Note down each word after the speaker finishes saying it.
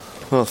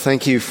Well,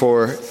 thank you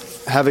for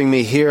having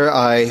me here.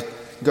 I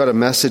got a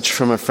message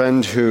from a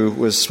friend who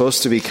was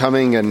supposed to be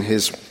coming, and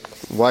his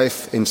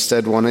wife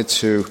instead wanted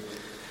to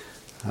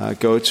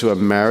go to a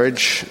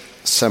marriage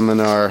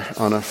seminar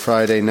on a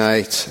Friday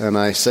night. And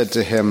I said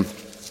to him,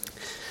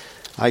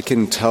 I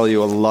can tell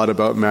you a lot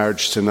about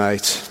marriage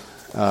tonight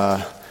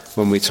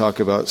when we talk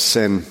about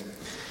sin.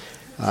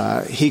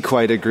 He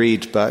quite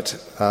agreed, but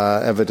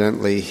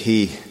evidently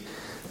he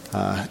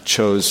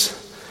chose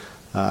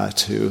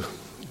to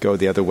go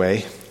the other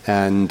way,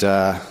 and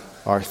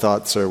our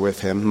thoughts are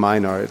with him.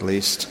 Mine are, at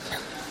least.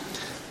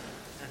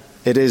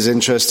 It is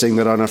interesting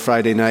that on a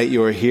Friday night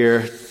you are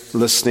here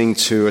listening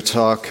to a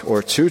talk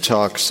or two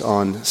talks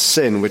on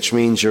sin, which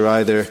means you're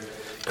either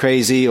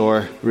crazy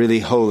or really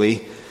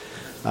holy,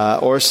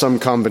 or some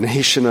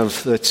combination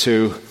of the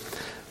two.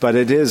 But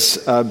it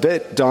is a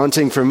bit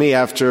daunting for me.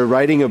 After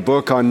writing a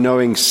book on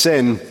knowing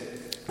sin,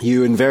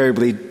 you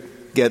invariably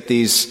get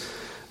these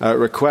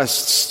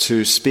requests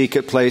to speak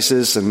at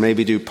places and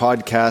maybe do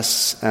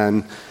podcasts,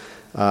 and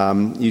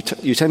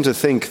you tend to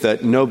think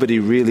that nobody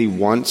really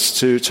wants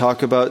to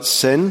talk about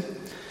sin,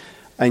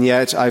 and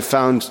yet I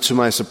found to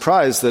my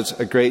surprise that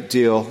a great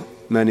deal,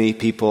 many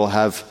people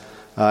have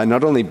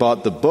not only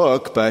bought the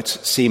book but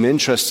seem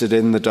interested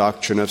in the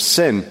doctrine of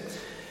sin.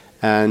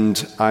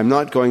 And I'm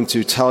not going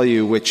to tell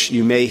you, which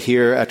you may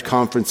hear at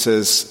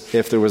conferences.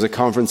 If there was a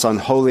conference on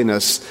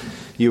holiness,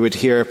 you would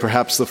hear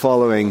perhaps the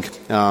following.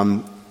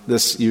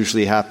 This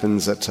usually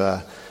happens at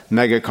a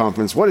mega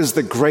conference. What is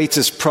the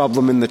greatest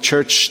problem in the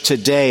church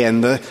today?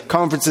 And the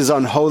conference is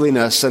on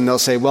holiness, and they'll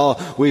say, well,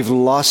 we've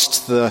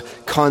lost the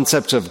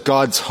concept of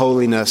God's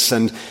holiness,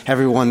 and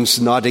everyone's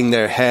nodding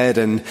their head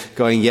and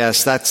going,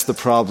 yes, that's the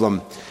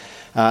problem.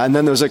 And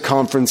then there's a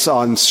conference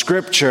on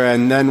Scripture,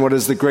 and then what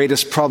is the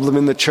greatest problem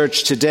in the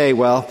church today?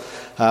 Well,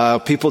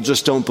 people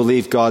just don't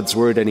believe God's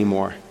Word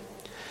anymore.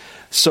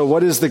 So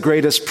what is the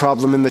greatest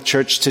problem in the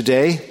church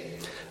today?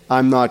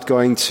 I'm not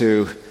going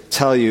to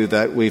tell you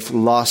that we've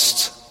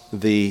lost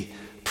the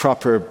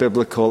proper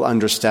biblical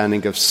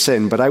understanding of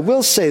sin, but I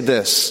will say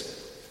this.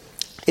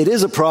 It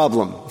is a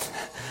problem.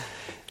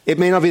 It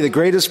may not be the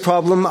greatest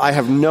problem. I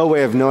have no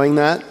way of knowing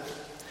that.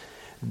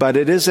 But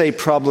it is a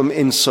problem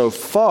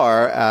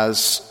insofar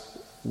as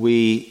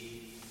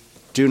we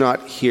do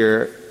not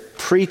hear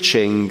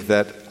preaching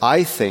that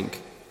I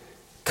think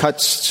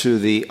cuts to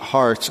the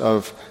heart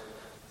of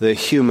the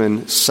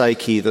human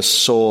psyche, the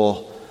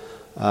soul,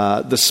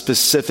 the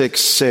specific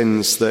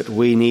sins that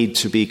we need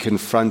to be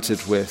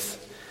confronted with.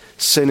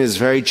 Sin is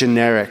very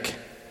generic,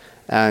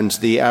 and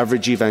the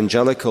average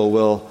evangelical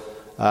will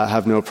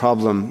have no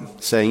problem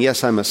saying,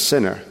 yes, I'm a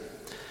sinner.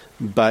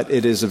 But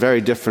it is a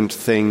very different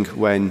thing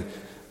when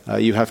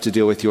you have to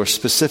deal with your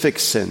specific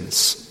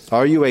sins.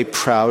 Are you a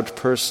proud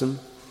person?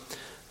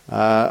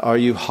 Are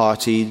you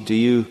haughty? Do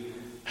you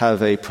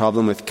have a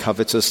problem with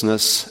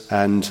covetousness?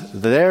 And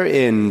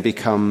therein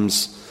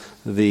becomes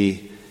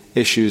the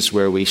issues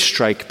where we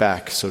strike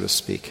back, so to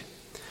speak.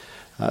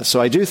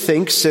 So I do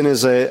think sin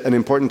is an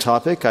important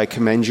topic. I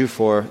commend you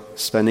for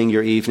spending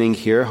your evening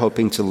here,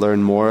 hoping to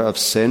learn more of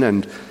sin.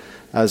 And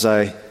as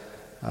I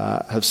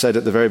have said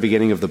at the very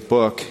beginning of the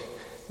book,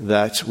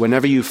 that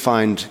whenever you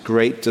find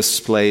great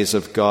displays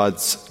of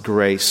God's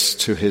grace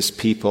to His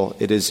people,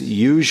 it is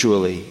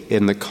usually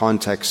in the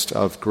context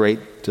of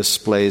great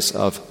displays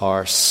of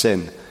our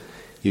sin.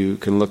 You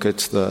can look at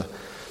the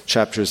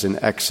chapters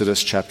in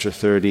Exodus chapter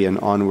 30 and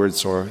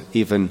onwards, or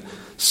even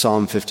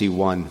Psalm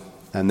 51,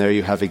 and there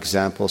you have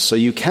examples. So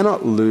you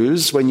cannot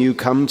lose when you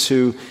come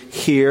to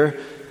hear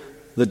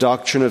the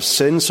doctrine of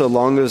sin, so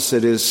long as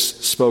it is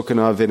spoken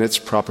of in its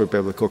proper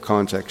biblical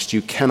context.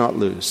 You cannot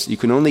lose. You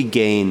can only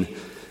gain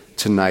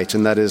tonight,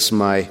 and that is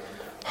my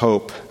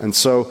hope. And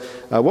so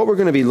what we're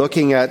going to be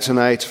looking at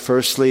tonight,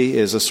 firstly,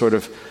 is a sort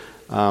of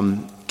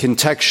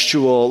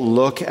contextual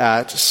look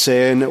at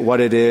sin,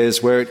 what it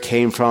is, where it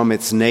came from,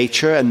 its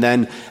nature. And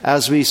then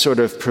as we sort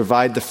of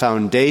provide the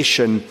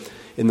foundation,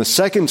 in the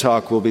second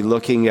talk we'll be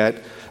looking at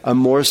a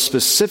more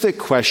specific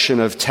question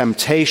of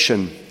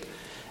temptation,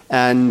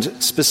 and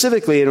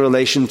specifically in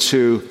relation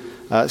to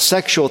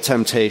sexual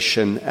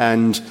temptation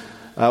and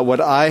what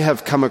I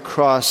have come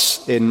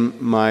across in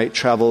my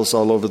travels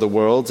all over the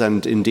world,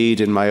 and indeed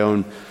in my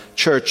own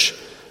church,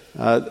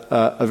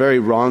 a very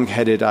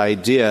wrong-headed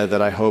idea that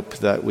I hope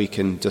that we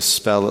can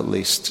dispel at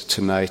least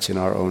tonight in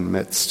our own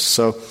midst.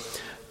 So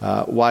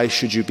why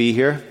should you be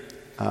here?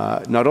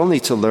 Not only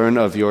to learn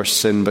of your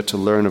sin, but to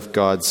learn of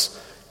God's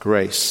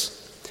grace.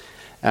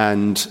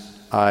 And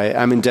I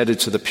am indebted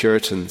to the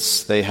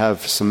Puritans. They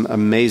have some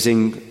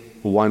amazing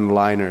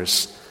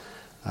one-liners.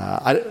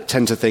 I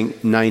tend to think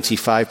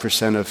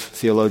 95% of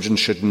theologians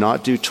should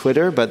not do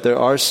Twitter, but there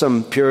are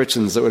some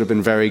Puritans that would have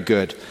been very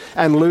good.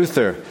 And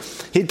Luther,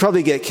 he'd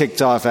probably get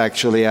kicked off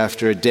actually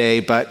after a day,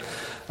 but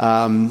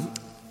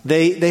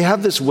they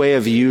have this way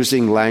of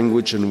using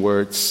language and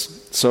words.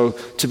 So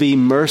to be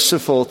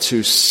merciful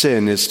to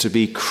sin is to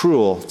be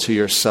cruel to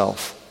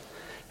yourself.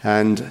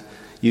 And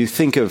you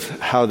think of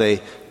how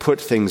they put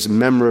things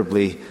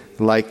memorably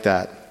like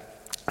that.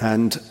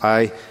 And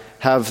I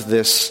have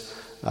this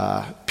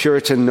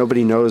Puritan.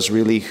 Nobody knows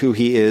really who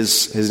he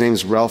is. His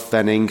name's Ralph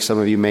Venning. Some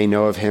of you may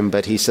know of him,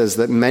 but he says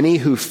that many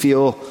who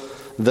feel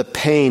the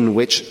pain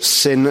which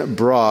sin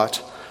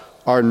brought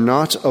are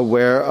not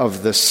aware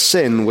of the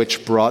sin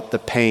which brought the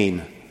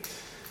pain.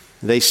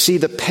 They see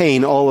the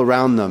pain all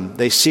around them.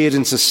 They see it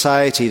in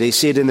society. They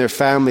see it in their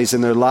families,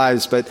 in their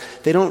lives, but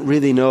they don't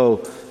really know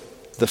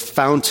the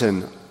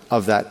fountain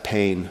of that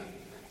pain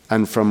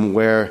and from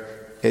where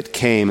it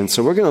came. And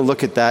so we're going to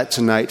look at that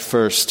tonight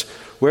first.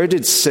 Where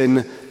did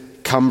sin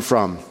come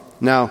from?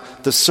 Now,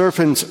 the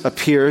serpent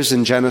appears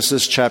in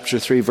Genesis chapter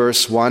 3,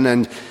 verse 1,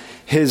 and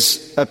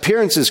his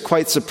appearance is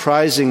quite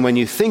surprising when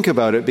you think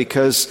about it,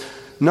 because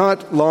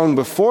not long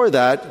before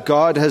that,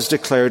 God has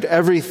declared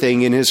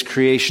everything in his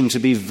creation to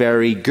be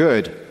very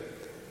good.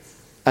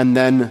 And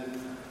then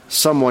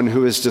someone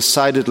who is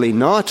decidedly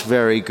not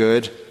very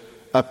good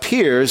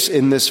appears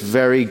in this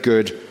very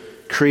good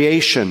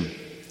creation.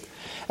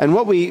 And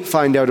what we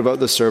find out about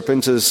the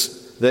serpent is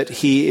that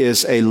he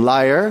is a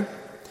liar,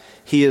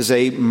 he is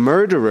a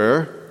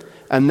murderer,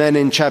 and then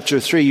in chapter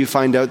 3 you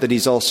find out that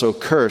he's also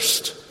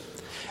cursed.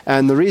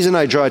 And the reason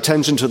I draw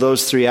attention to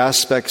those three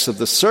aspects of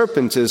the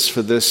serpent is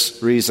for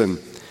this reason.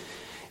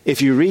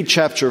 If you read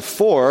chapter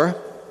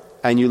 4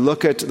 and you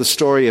look at the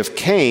story of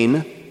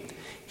Cain,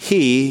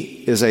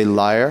 he is a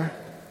liar,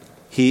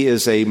 he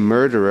is a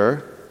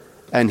murderer,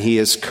 and he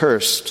is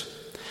cursed.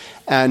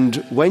 And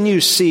when you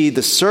see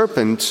the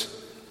serpent,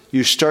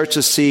 you start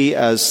to see,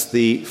 as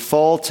the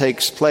fall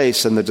takes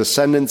place and the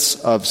descendants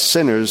of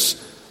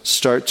sinners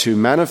start to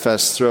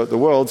manifest throughout the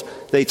world,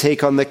 they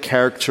take on the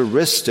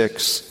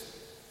characteristics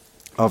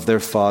of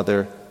their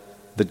father,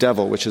 the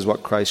devil, which is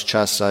what Christ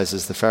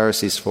chastises the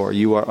Pharisees for.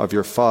 You are of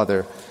your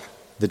father,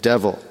 the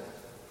devil.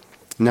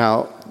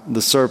 Now,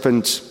 the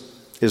serpent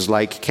is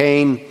like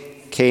Cain.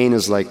 Cain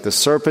is like the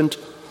serpent.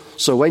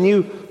 So when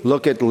you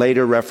look at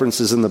later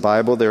references in the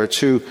Bible, there are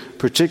two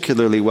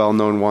particularly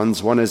well-known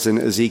ones. One is in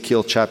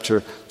Ezekiel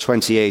chapter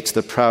 28,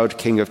 the proud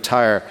king of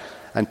Tyre.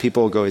 And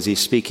people go, is he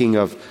speaking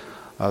of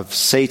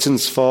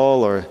Satan's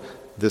fall or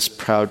this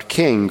proud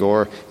king?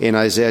 Or in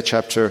Isaiah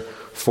chapter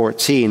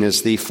 14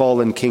 is the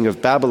fallen king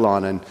of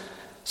Babylon. And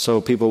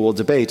so people will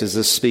debate, is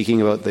this speaking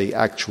about the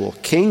actual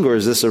king, or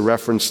is this a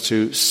reference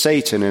to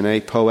Satan in a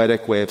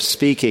poetic way of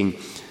speaking?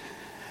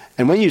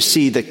 And when you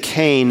see the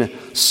Cain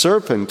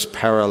serpent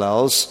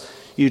parallels,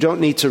 you don't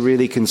need to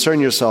really concern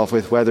yourself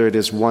with whether it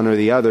is one or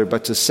the other,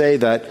 but to say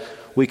that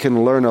we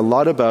can learn a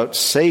lot about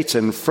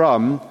Satan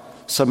from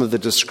some of the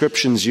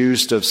descriptions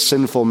used of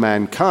sinful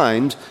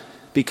mankind,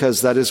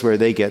 because that is where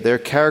they get their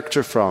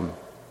character from.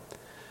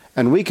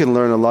 And we can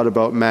learn a lot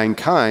about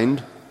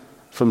mankind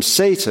from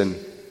Satan,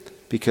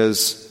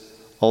 because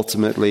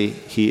ultimately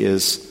he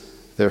is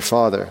their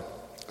father.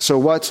 So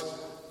what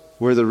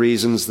were the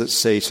reasons that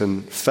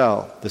Satan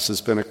fell? This has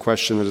been a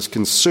question that has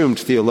consumed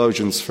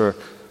theologians for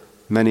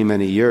many,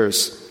 many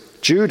years.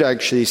 Jude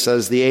actually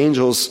says the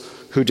angels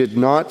who did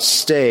not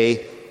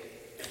stay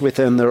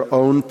within their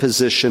own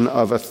position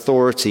of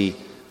authority,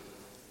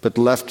 but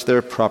left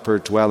their proper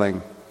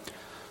dwelling.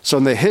 So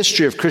in the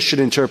history of Christian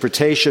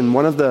interpretation,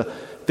 one of the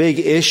big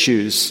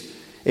issues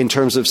in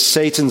terms of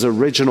Satan's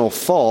original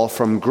fall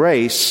from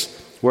grace,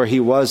 where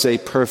he was a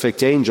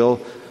perfect angel,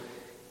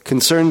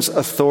 concerns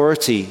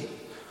authority.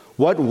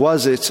 What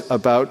was it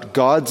about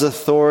God's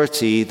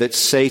authority that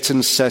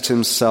Satan set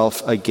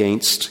himself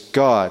against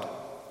God?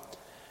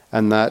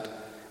 And that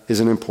is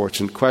an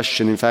important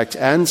question. In fact,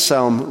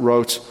 Anselm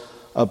wrote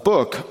a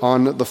book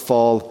on the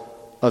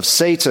fall of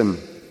Satan,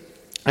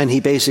 and he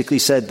basically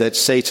said that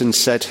Satan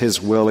set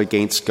his will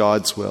against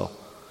God's will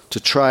to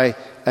try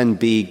and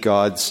be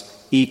God's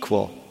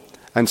equal.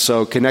 And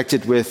so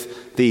connected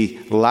with the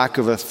lack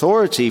of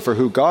authority for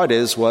who God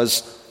is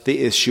was the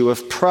issue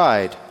of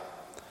pride.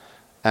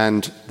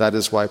 And that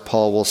is why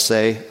Paul will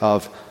say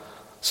of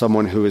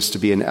someone who is to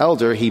be an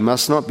elder, he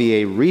must not be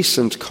a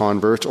recent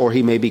convert, or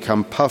he may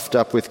become puffed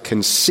up with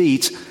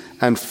conceit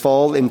and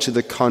fall into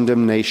the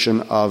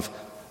condemnation of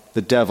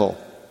the devil.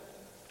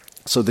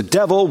 So the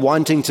devil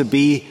wanting to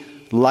be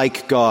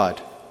like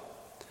God,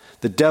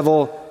 the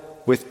devil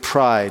with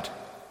pride,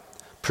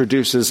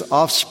 produces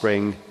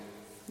offspring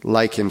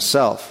like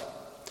himself.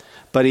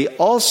 But he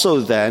also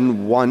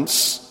then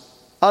wants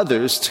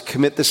others to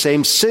commit the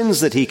same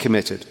sins that he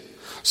committed.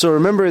 So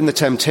remember in the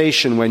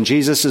temptation, when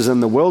Jesus is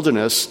in the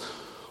wilderness,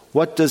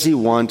 what does he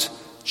want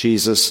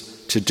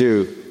Jesus to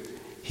do?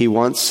 He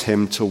wants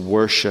him to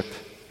worship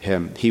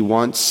him. He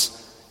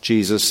wants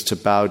Jesus to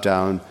bow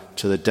down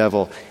to the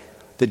devil.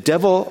 The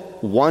devil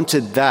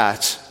wanted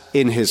that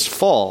in his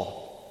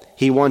fall.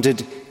 He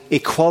wanted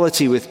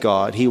equality with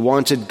God. He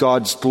wanted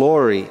God's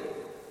glory.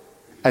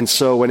 And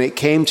so when it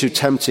came to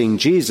tempting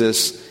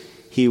Jesus,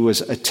 he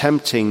was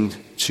attempting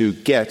to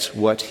get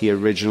what he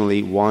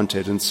originally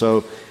wanted. And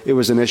so it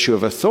was an issue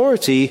of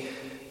authority,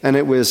 and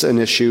it was an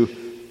issue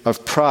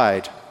of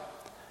pride.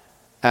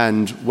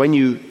 And when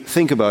you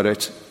think about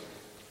it,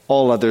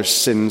 all other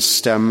sins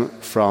stem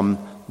from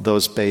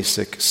those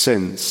basic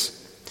sins.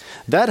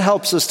 That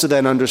helps us to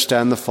then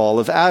understand the fall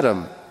of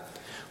Adam.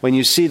 when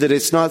you see that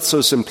it's not so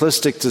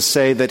simplistic to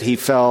say that he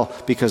fell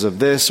because of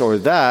this or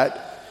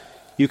that,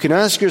 you can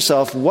ask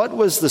yourself, what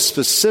was the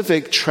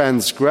specific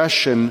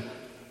transgression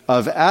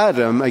of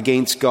Adam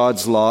against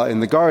God's law in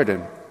the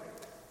garden?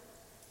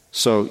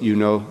 So you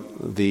know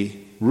the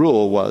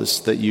rule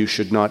was that you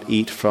should not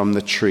eat from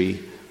the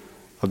tree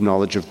of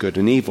knowledge of good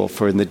and evil,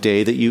 for in the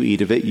day that you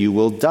eat of it, you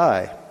will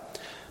die.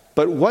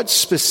 But what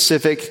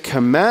specific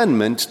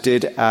commandment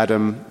did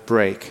Adam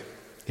break?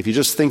 If you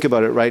just think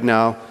about it right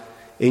now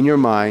in your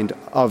mind,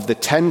 of the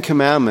 10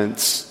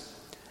 commandments,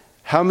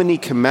 how many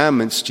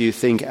commandments do you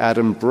think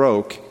Adam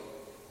broke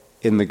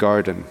in the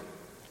garden?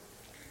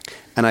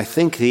 And I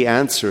think the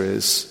answer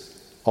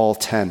is all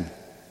 10.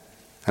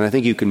 And I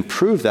think you can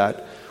prove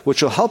that,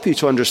 which will help you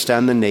to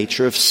understand the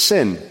nature of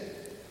sin.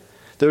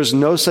 There's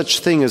no such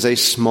thing as a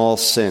small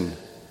sin.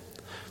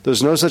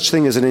 There's no such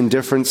thing as an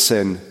indifferent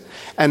sin.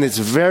 And it's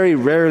very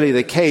rarely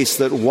the case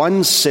that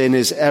one sin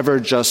is ever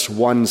just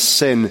one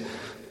sin,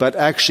 but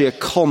actually a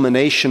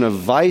culmination of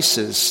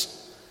vices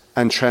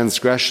and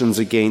transgressions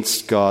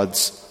against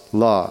God's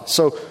law.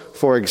 So,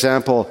 for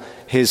example,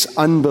 his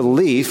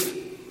unbelief,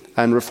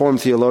 and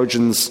Reformed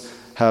theologians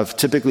have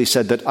typically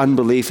said that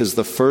unbelief is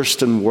the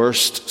first and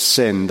worst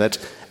sin, that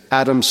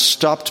Adam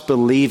stopped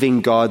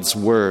believing God's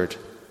word.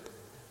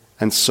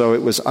 And so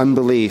it was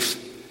unbelief.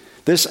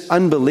 This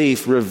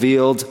unbelief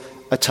revealed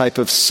a type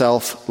of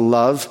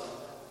self-love,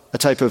 a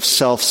type of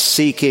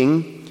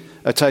self-seeking,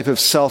 a type of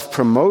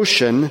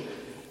self-promotion,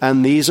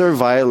 and these are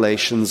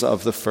violations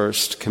of the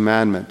first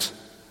commandment.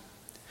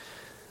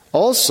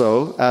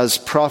 Also, as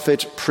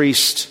prophet,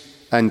 priest,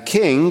 and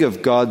king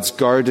of God's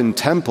garden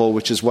temple,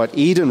 which is what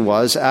Eden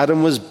was,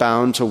 Adam was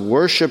bound to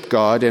worship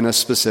God in a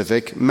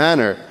specific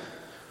manner,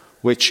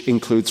 which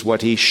includes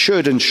what he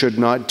should and should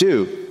not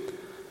do.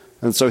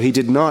 And so he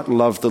did not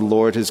love the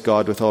Lord his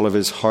God with all of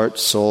his heart,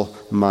 soul,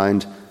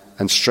 mind,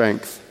 and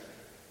strength.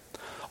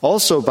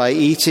 Also, by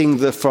eating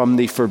from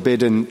the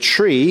forbidden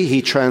tree,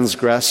 he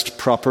transgressed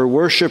proper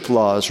worship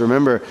laws.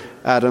 Remember,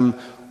 Adam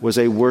was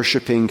a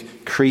worshiping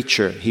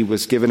creature. He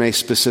was given a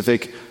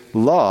specific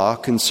law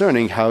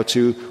concerning how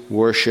to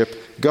worship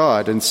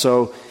God. And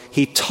so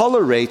he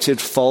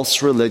tolerated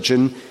false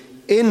religion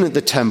in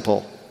the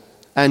temple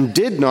and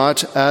did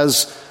not,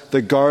 as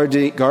the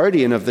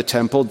guardian of the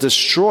temple,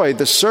 destroy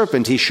the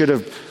serpent. He should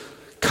have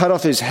cut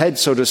off his head,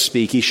 so to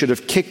speak. He should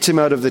have kicked him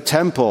out of the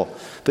temple.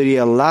 But he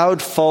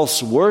allowed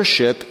false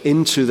worship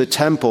into the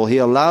temple. He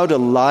allowed a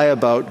lie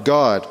about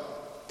God.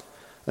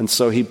 And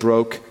so he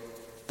broke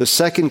the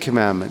second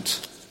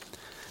commandment.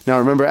 Now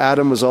remember,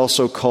 Adam was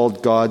also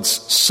called God's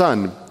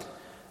son.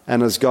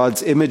 And as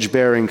God's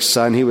image-bearing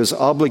son, he was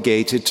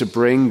obligated to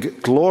bring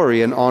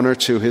glory and honor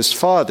to his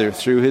Father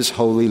through his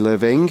holy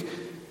living.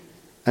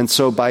 And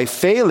so by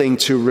failing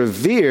to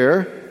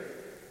revere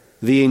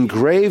the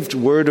engraved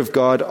word of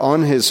God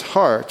on his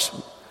heart,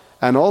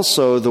 and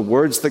also the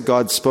words that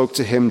God spoke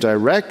to him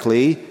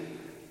directly,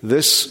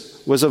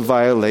 this was a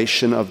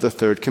violation of the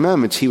third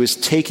commandment. He was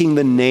taking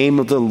the name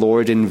of the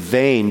Lord in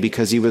vain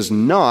because he was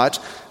not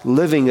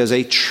living as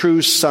a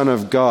true son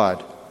of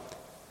God.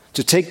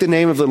 To take the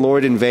name of the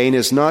Lord in vain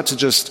is not to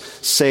just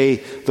say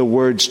the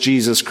words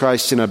Jesus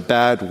Christ in a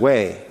bad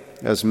way,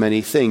 as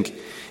many think.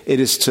 It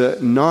is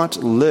to not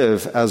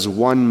live as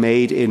one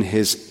made in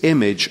his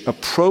image,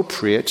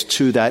 appropriate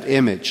to that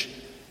image.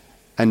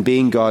 And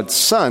being God's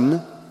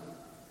son,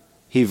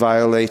 he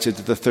violated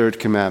the third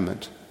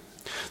commandment.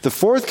 The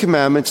fourth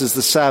commandment is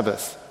the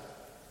Sabbath.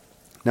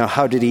 Now,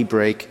 how did he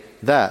break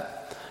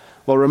that?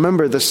 Well,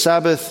 remember, the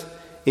Sabbath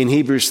in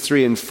Hebrews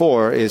 3 and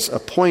 4 is a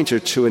pointer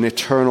to an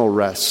eternal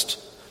rest,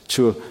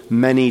 to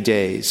many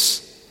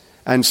days.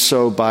 And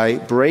so by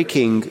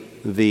breaking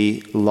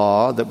the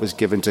law that was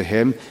given to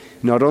him,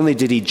 not only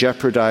did he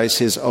jeopardize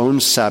his own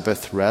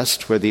Sabbath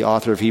rest, where the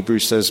author of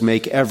Hebrews says,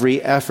 make every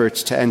effort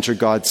to enter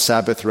God's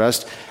Sabbath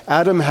rest,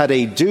 Adam had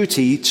a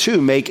duty to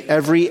make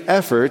every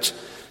effort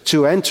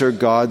to enter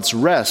God's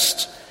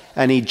rest.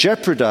 And he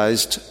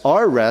jeopardized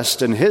our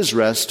rest and his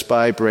rest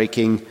by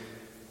breaking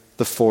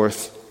the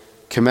fourth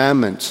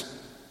commandment.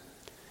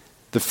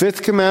 The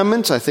fifth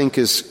commandment, I think,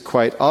 is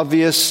quite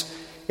obvious.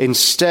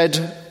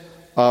 Instead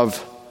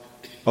of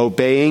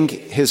obeying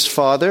his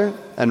father,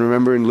 and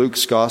remember in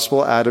Luke's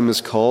gospel, Adam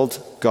is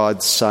called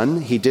God's son.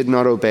 He did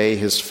not obey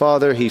his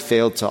father. He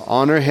failed to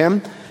honor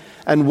him.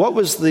 And what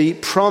was the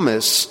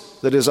promise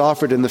that is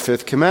offered in the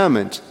fifth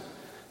commandment?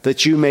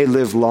 That you may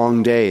live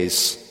long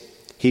days.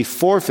 He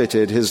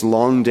forfeited his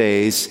long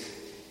days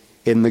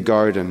in the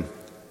garden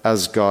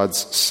as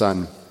God's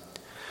son.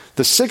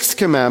 The sixth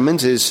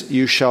commandment is,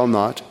 you shall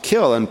not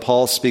kill. And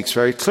Paul speaks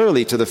very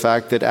clearly to the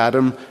fact that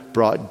Adam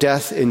brought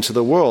death into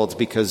the world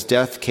because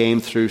death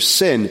came through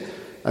sin.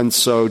 And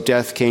so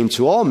death came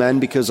to all men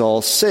because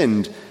all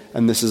sinned.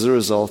 And this is a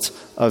result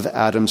of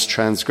Adam's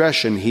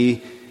transgression.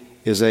 He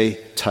is a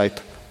type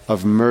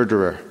of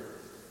murderer.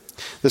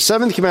 The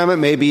seventh commandment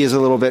maybe is a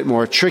little bit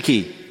more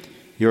tricky.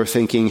 You're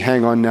thinking,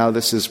 hang on now,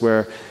 this is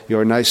where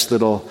your nice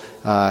little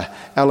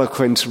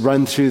eloquent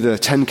run through the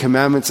 10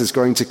 Commandments is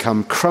going to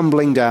come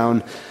crumbling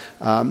down.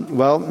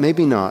 Well,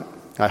 maybe not.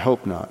 I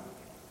hope not.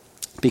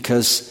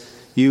 Because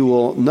you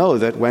will know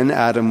that when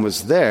Adam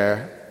was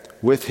there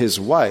with his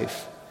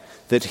wife,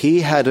 that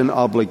he had an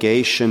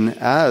obligation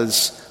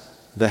as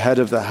the head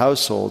of the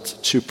household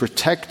to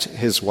protect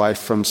his wife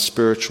from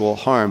spiritual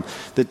harm.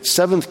 The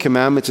seventh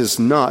commandment is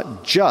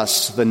not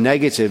just the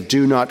negative,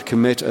 do not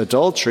commit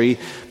adultery,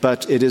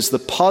 but it is the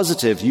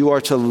positive. You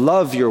are to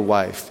love your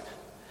wife.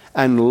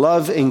 And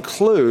love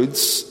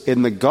includes,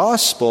 in the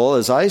gospel,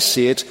 as I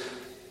see it,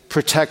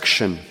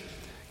 protection,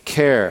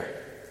 care,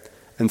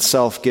 and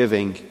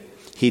self-giving.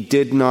 He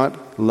did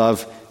not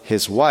love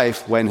his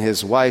wife when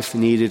his wife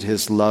needed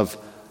his love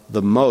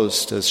the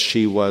most, as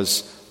she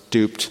was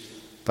duped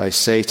by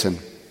Satan.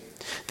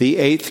 The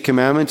eighth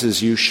commandment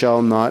is, you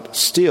shall not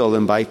steal.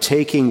 And by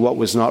taking what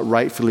was not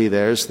rightfully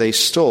theirs, they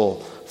stole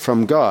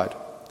from God.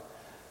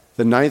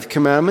 The ninth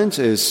commandment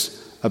is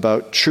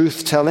about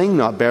truth-telling,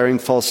 not bearing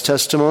false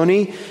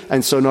testimony.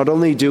 And so not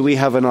only do we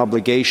have an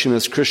obligation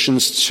as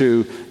Christians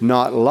to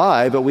not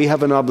lie, but we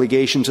have an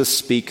obligation to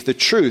speak the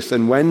truth.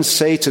 And when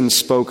Satan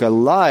spoke a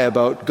lie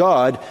about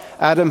God,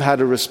 Adam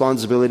had a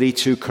responsibility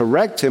to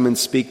correct him and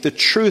speak the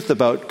truth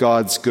about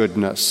God's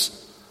goodness,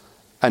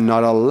 and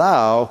not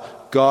allow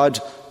God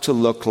to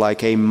look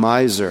like a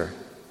miser,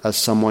 as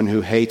someone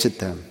who hated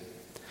them.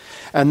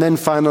 And then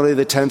finally,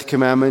 the 10th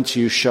commandment,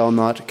 you shall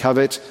not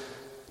covet.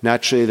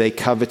 Naturally, they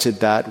coveted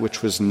that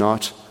which was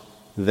not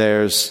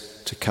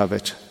theirs to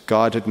covet.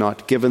 God had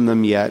not given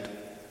them yet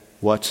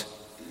what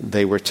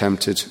they were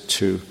tempted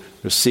to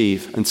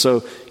receive. And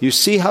so you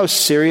see how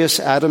serious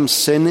Adam's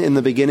sin in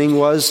the beginning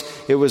was.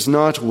 It was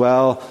not,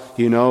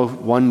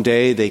 one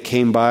day they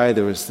came by,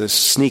 there was this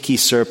sneaky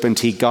serpent,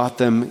 he got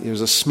them, it was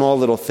a small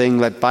little thing,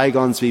 let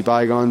bygones be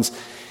bygones.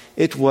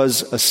 It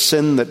was a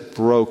sin that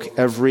broke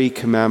every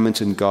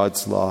commandment in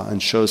God's law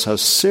and shows how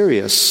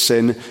serious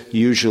sin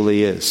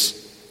usually is.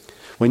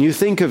 When you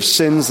think of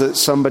sins that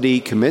somebody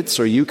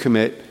commits or you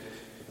commit,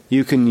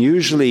 you can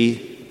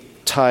usually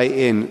tie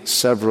in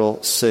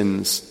several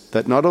sins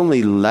that not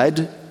only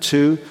led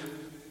to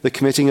the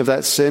committing of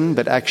that sin,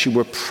 but actually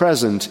were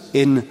present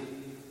in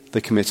the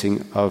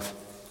committing of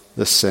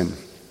the sin.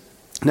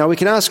 Now we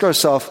can ask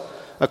ourselves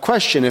a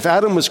question. If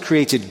Adam was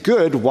created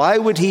good, why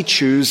would he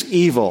choose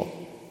evil?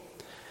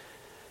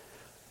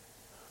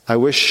 I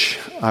wish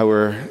I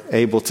were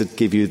able to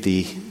give you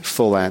the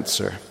full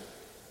answer.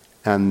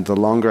 And the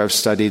longer I've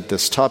studied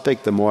this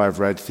topic, the more I've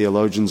read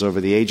theologians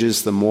over the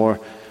ages, the more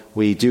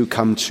we do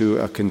come to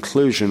a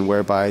conclusion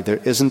whereby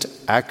there isn't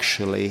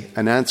actually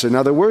an answer.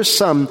 Now, there were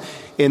some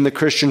in the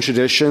Christian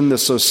tradition, the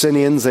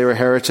Socinians, they were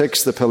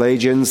heretics, the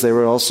Pelagians, they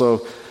were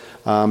also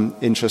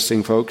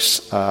interesting folks.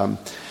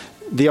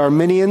 The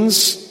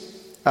Arminians,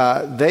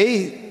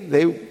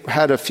 they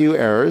had a few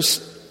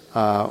errors,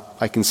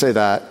 I can say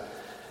that.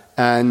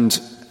 And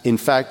in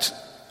fact,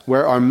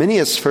 where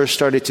Arminius first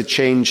started to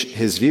change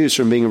his views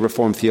from being a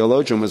Reformed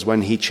theologian was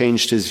when he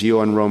changed his view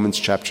on Romans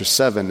chapter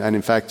 7. And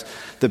in fact,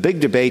 the big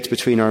debate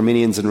between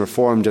Arminians and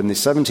Reformed in the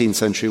 17th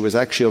century was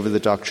actually over the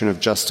doctrine of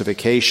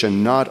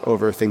justification, not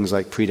over things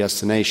like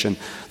predestination.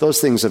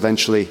 Those things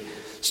eventually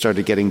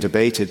started getting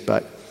debated,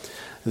 but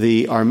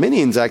the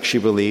Arminians actually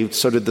believed,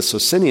 so did the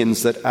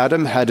Socinians, that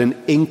Adam had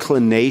an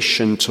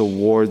inclination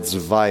towards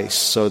vice,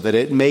 so that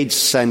it made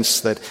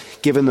sense that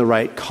given the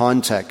right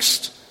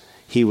context,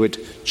 he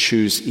would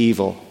choose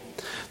evil.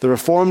 The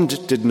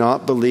Reformed did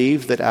not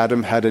believe that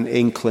Adam had an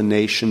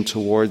inclination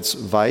towards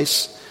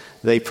vice.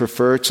 They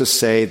prefer to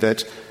say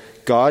that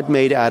God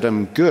made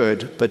Adam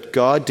good, but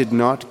God did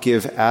not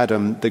give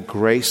Adam the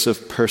grace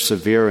of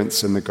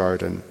perseverance in the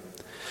garden.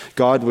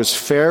 God was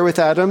fair with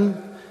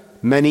Adam.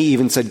 Many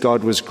even said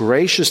God was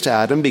gracious to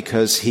Adam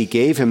because he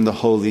gave him the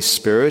Holy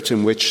Spirit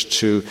in which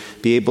to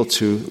be able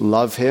to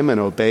love him and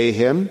obey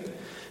him.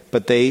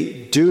 But they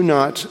do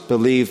not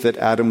believe that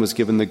Adam was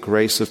given the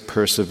grace of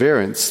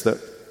perseverance that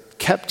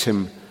kept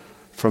him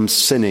from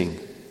sinning.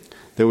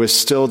 There was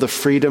still the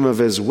freedom of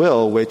his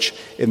will, which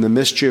in the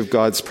mystery of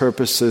God's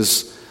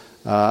purposes,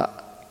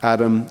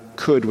 Adam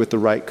could, with the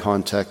right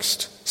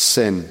context,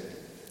 sin.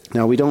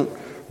 Now, we don't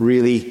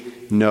really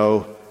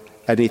know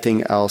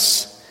anything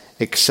else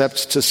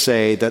except to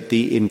say that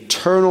the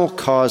internal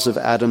cause of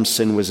Adam's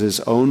sin was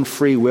his own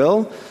free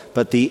will,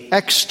 but the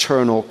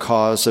external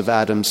cause of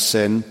Adam's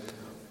sin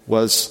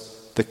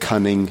was the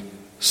cunning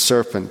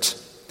serpent.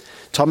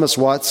 Thomas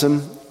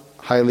Watson,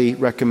 highly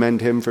recommend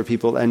him for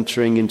people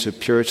entering into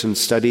Puritan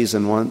studies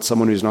and want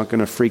someone who's not going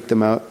to freak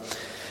them out.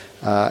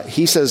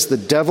 He says the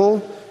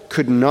devil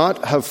could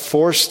not have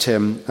forced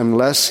him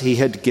unless he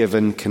had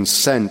given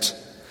consent.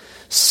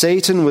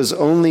 Satan was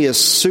only a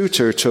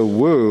suitor to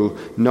woo,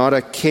 not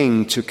a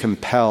king to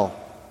compel.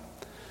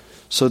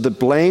 So the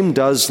blame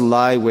does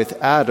lie with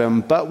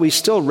Adam, but we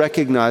still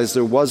recognize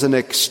there was an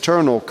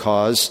external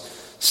cause,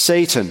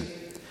 Satan.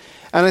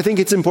 And I think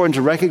it's important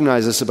to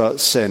recognize this about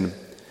sin.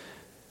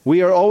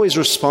 We are always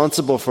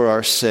responsible for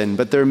our sin,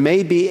 but there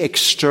may be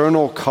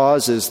external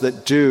causes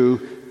that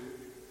do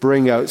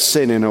bring out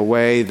sin in a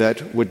way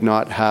that would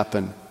not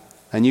happen.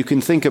 And you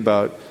can think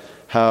about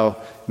how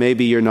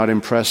maybe you're not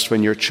impressed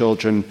when your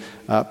children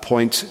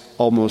point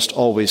almost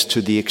always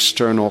to the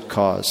external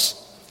cause.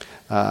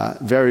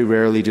 Very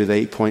rarely do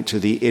they point to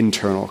the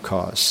internal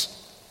cause.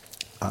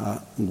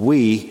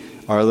 We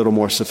are a little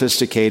more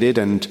sophisticated,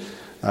 and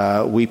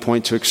we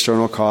point to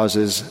external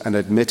causes and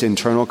admit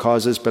internal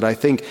causes, but I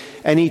think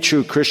any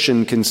true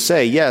Christian can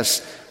say,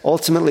 yes,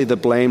 ultimately the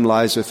blame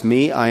lies with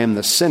me, I am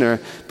the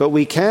sinner, but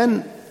we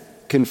can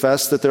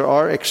confess that there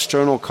are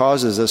external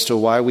causes as to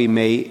why we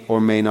may or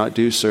may not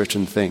do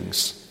certain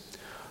things.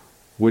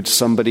 Would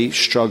somebody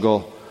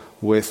struggle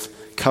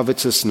with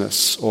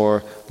covetousness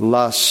or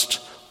lust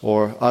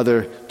or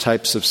other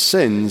types of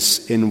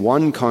sins in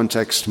one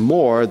context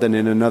more than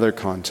in another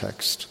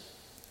context?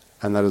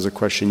 And that is a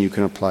question you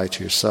can apply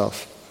to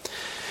yourself.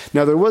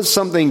 Now, there was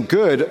something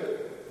good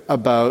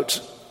about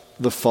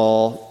the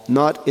fall,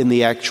 not in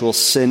the actual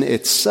sin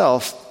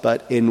itself,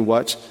 but in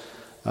what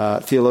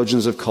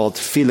theologians have called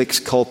felix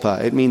culpa.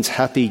 It means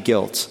happy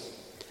guilt.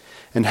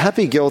 And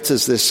happy guilt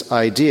is this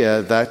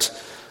idea that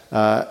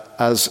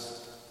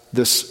as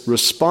this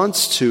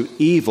response to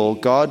evil,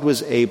 God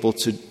was able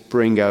to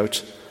bring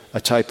out a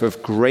type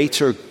of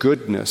greater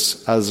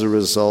goodness as a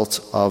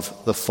result of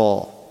the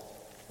fall.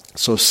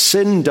 So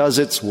sin does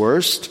its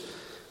worst,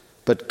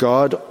 but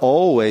God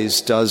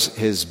always does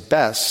his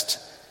best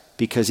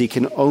because he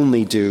can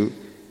only do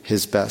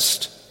his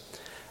best.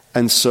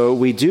 And so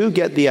we do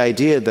get the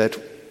idea that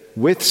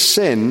with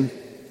sin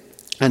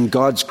and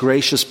God's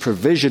gracious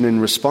provision in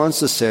response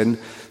to sin,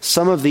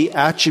 some of the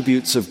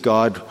attributes of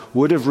God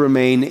would have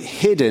remained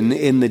hidden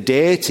in the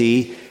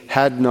deity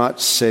had not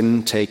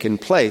sin taken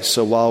place.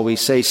 So while we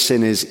say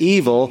sin is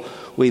evil,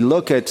 we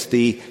look at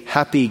the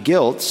happy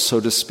guilt, so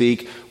to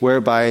speak,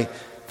 whereby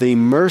the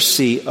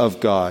mercy of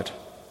God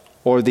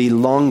or the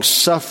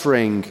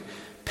long-suffering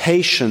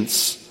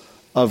patience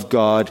of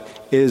God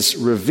is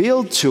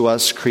revealed to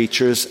us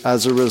creatures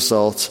as a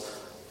result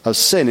of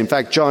sin. In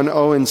fact, John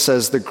Owen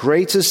says, the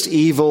greatest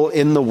evil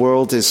in the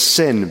world is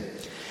sin,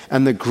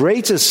 and the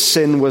greatest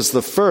sin was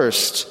the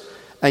first.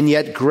 And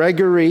yet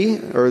Gregory,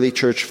 early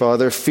church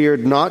father,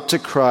 feared not to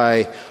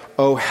cry,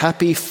 "O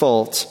happy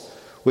fault,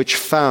 which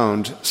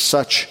found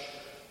such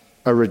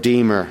a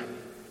Redeemer."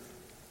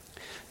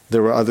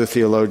 There were other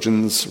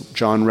theologians,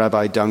 John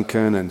Rabbi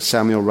Duncan and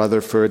Samuel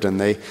Rutherford,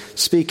 and they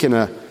speak in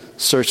a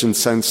certain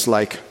sense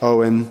like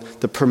Owen.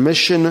 The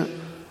permission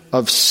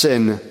of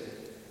sin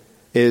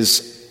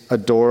is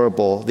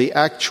adorable. The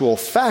actual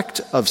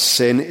fact of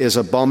sin is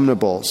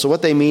abominable. So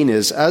what they mean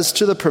is, as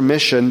to the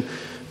permission,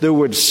 there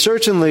would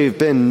certainly have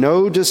been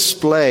no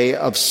display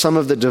of some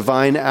of the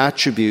divine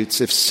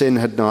attributes if sin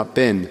had not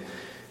been.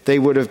 They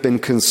would have been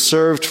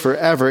conserved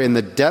forever in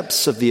the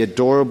depths of the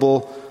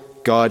adorable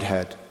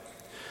Godhead.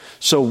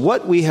 So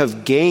what we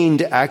have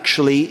gained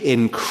actually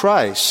in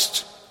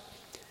Christ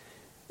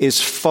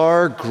is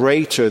far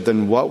greater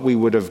than what we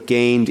would have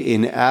gained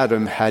in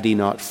Adam had he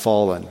not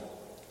fallen.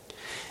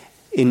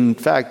 In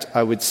fact,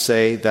 I would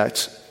say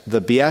that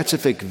the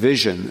beatific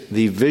vision,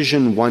 the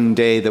vision one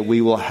day that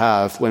we will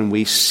have when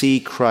we see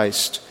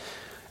Christ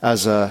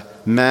as a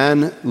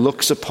man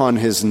looks upon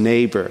his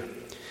neighbor,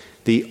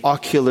 the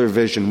ocular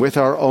vision with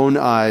our own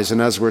eyes,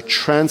 and as we're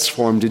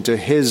transformed into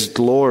his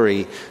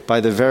glory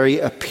by the very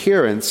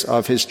appearance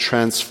of his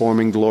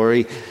transforming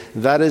glory,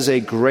 that is a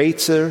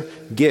greater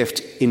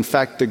gift. In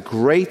fact, the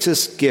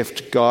greatest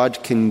gift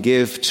God can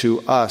give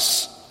to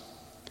us,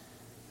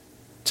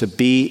 to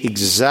be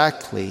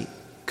exactly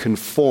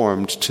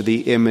conformed to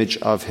the image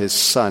of his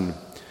Son,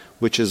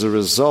 which is a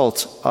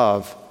result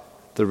of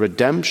the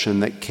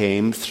redemption that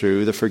came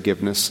through the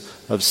forgiveness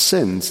of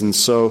sins. And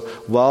so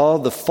while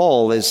the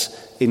fall is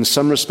in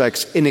some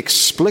respects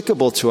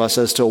inexplicable to us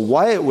as to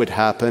why it would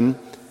happen,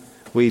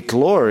 we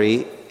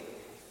glory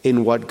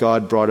in what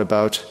God brought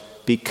about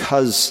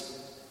because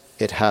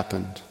it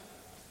happened.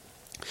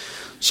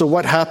 So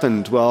what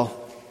happened? Well,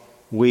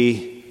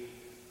 we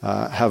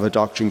have a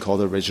doctrine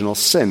called original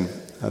sin.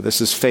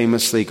 This is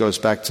famously goes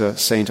back to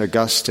St.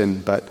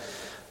 Augustine, but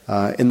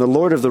in The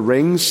Lord of the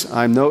Rings,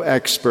 I'm no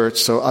expert,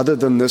 so other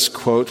than this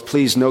quote,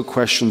 please no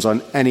questions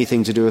on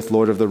anything to do with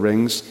Lord of the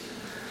Rings.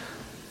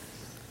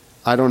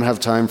 I don't have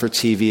time for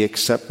TV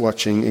except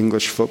watching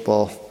English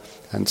football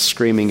and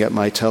screaming at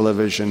my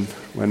television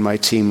when my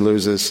team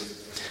loses.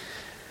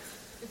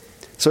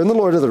 So in The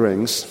Lord of the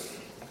Rings,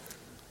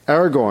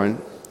 Aragorn,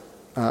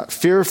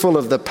 fearful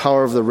of the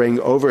power of the ring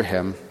over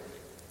him,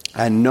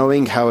 and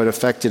knowing how it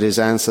affected his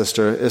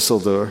ancestor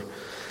Isildur,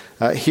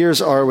 hears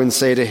Arwen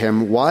say to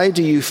him, "Why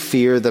do you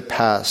fear the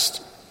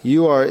past?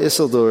 You are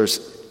Isildur's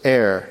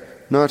heir,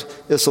 not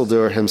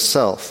Isildur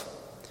himself.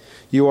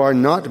 You are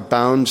not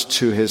bound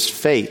to his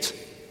fate."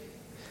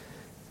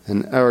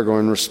 And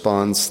Aragorn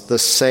responds, "The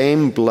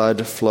same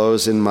blood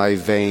flows in my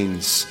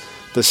veins,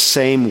 the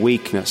same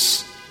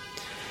weakness."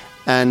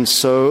 And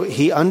so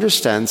he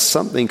understands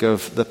something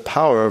of the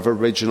power of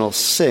original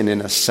sin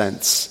in a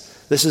sense.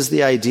 This is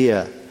the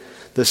idea.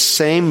 The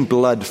same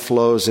blood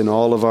flows in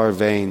all of our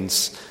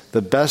veins.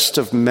 The best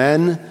of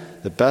men,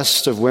 the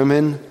best of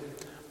women,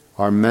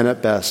 are men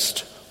at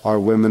best, are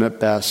women at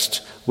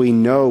best. We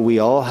know we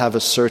all have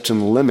a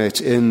certain limit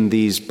in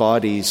these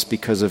bodies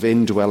because of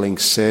indwelling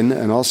sin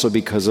and also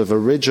because of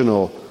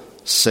original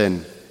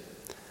sin.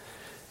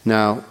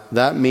 Now,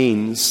 that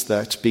means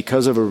that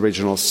because of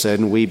original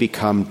sin, we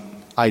become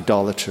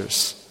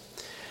idolaters.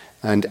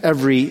 And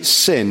every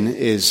sin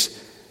is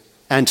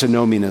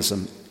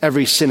antinomianism.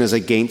 Every sin is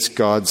against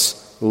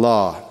God's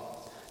law.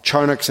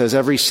 Charnock says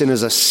every sin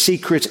is a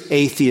secret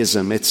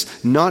atheism.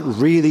 It's not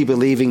really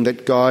believing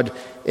that God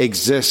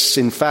exists.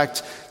 In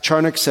fact,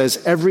 Charnock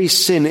says every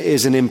sin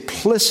is an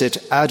implicit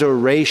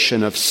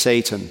adoration of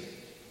Satan.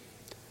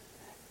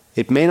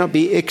 It may not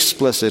be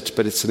explicit,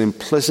 but it's an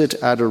implicit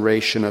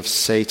adoration of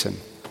Satan.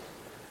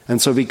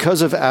 And so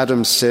because of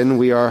Adam's sin,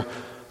 we are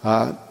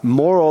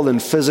moral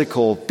and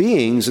physical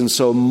beings, and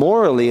so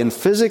morally and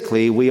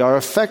physically we are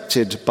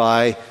affected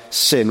by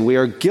sin. We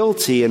are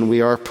guilty and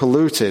we are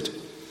polluted.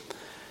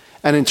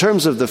 And in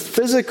terms of the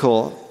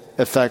physical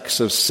effects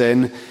of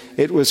sin,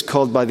 it was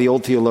called by the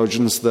old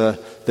theologians the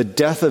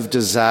death of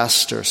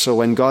disaster. So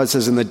when God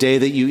says, in the day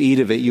that you eat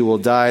of it, you will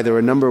die, there are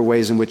a number of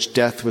ways in which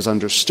death was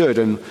understood,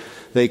 and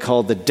they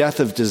called the death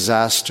of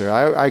disaster.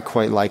 I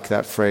quite like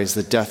that phrase,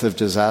 the death of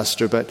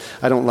disaster, but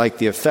I don't like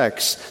the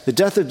effects. The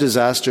death of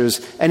disaster is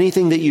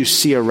anything that you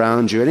see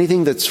around you,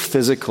 anything that's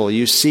physical.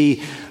 You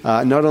see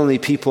not only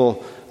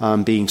people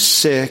being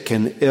sick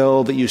and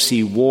ill, but you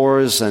see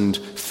wars and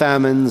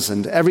famines,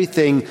 and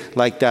everything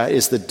like that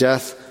is the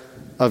death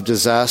of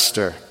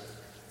disaster.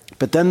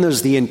 But then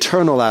there's the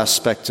internal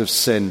aspect of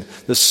sin,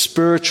 the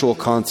spiritual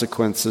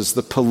consequences,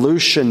 the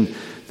pollution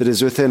that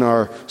is within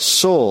our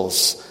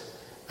souls.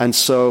 And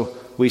so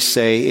we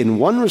say, in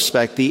one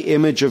respect, the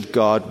image of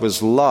God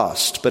was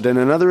lost, but in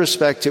another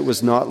respect, it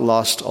was not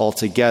lost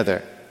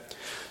altogether.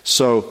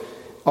 So,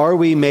 are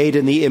we made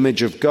in the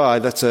image of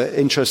God? That's an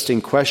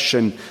interesting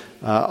question.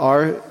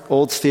 Our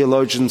old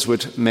theologians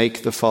would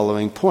make the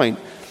following point,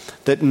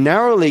 that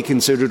narrowly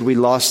considered, we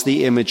lost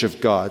the image of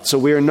God. So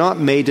we are not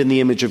made in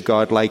the image of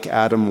God like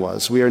Adam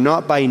was. We are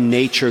not by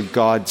nature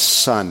God's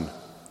son.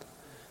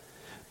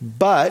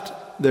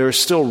 But there are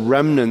still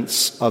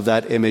remnants of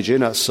that image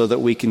in us, so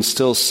that we can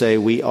still say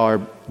we are,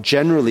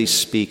 generally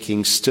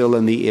speaking, still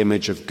in the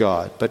image of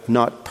God, but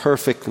not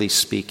perfectly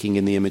speaking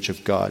in the image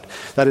of God.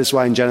 That is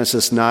why in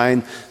Genesis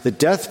 9, the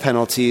death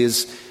penalty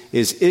is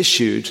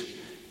issued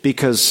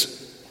because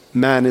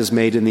man is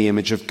made in the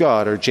image of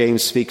God. Or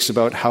James speaks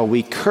about how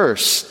we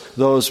curse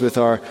those with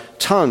our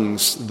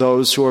tongues,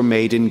 those who are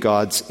made in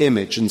God's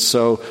image. And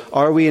so,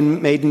 are we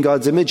made in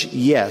God's image?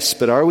 Yes.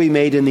 But are we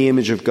made in the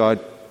image of God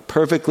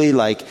perfectly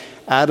like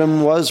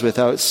Adam was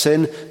without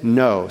sin?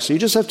 No. So you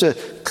just have to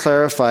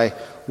clarify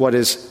what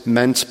is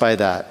meant by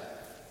that.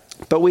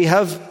 But we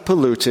have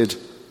polluted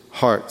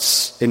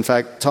hearts. In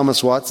fact,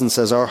 Thomas Watson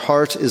says our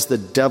heart is the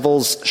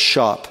devil's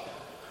shop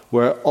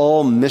where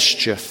all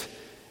mischief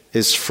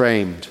is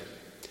framed.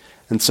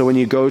 And so when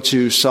you go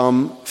to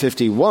Psalm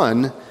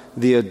 51,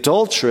 the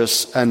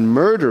adulterous and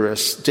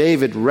murderous,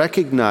 David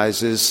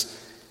recognizes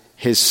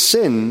his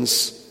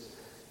sins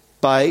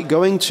by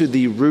going to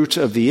the root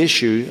of the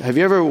issue. Have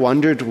you ever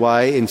wondered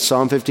why in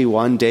Psalm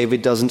 51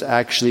 David doesn't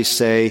actually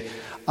say,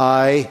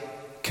 I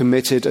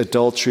committed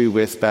adultery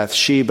with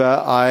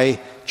Bathsheba, I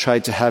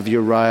tried to have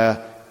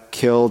Uriah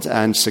killed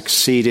and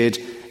succeeded,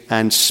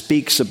 and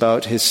speaks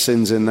about his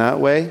sins in that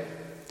way?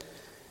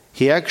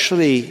 He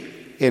actually,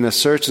 in a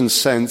certain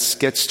sense,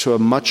 gets to a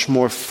much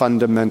more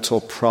fundamental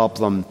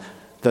problem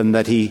than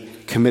that he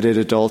committed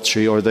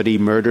adultery or that he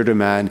murdered a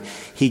man.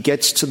 He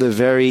gets to the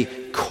very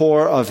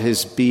core of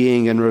his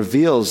being and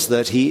reveals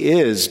that he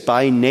is,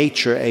 by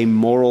nature, a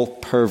moral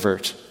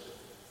pervert.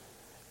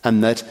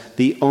 And that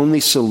the only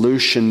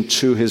solution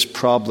to his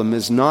problem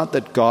is not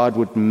that God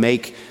would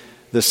make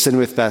the sin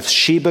with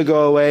Bathsheba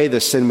go away,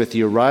 the sin with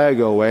Uriah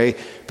go away,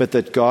 but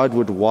that God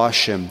would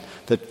wash him,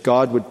 that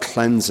God would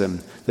cleanse him,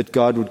 that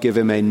God would give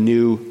him a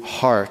new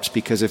heart.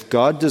 Because if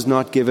God does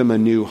not give him a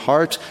new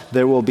heart,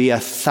 there will be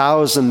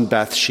 1,000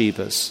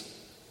 Bathshebas,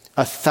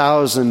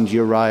 1,000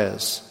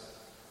 Uriahs.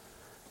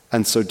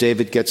 And so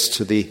David gets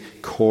to the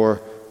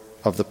core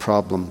of the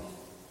problem.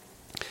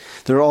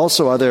 There are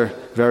also other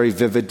very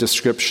vivid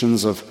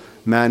descriptions of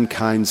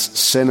mankind's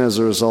sin as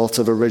a result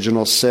of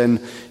original sin.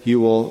 You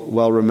will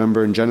well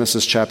remember in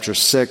Genesis chapter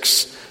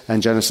 6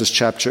 and Genesis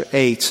chapter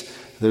 8,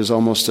 there's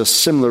almost a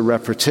similar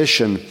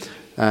repetition.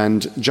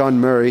 And John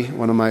Murray,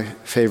 one of my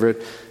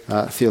favorite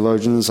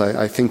theologians,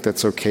 I think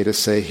that's okay to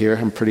say here,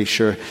 I'm pretty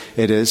sure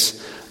it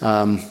is,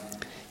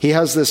 he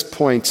has this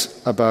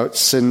point about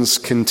sin's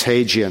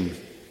contagion.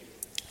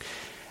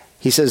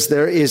 He says,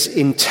 there is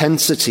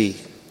intensity.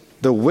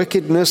 The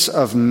wickedness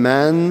of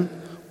man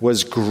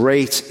was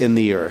great in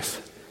the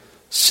earth.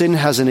 Sin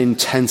has an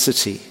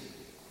intensity.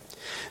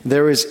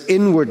 There is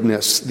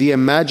inwardness, the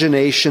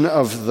imagination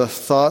of the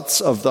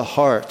thoughts of the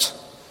heart.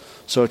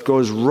 So it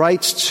goes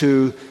right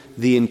to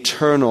the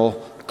internal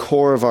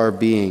core of our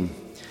being.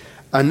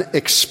 An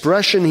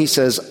expression, he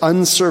says,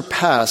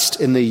 unsurpassed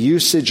in the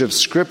usage of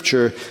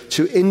Scripture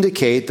to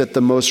indicate that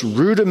the most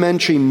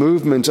rudimentary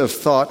movement of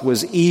thought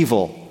was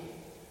evil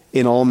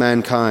in all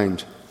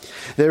mankind.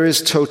 There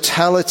is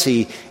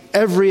totality,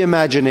 every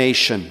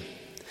imagination.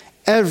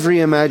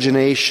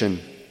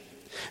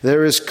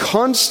 There is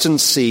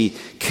constancy,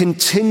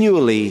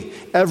 continually.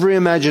 Every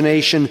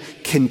imagination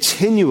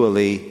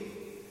continually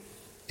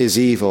is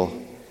evil.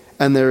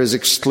 And there is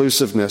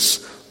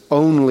exclusiveness,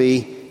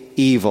 only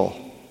evil.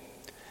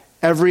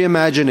 Every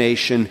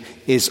imagination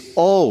is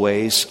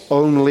always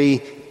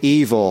only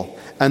evil.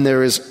 And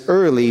there is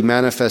early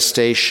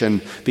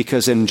manifestation,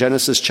 because in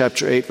Genesis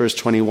chapter 8, verse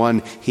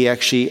 21, he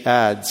actually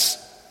adds,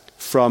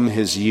 from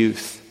his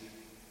youth.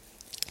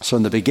 So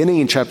in the beginning,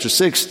 in chapter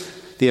 6,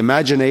 the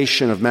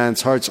imagination of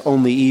man's heart's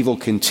only evil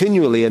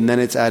continually, and then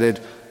it's added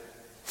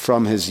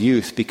from his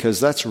youth, because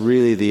that's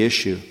really the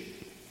issue.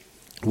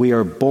 We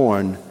are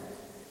born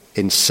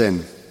in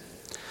sin.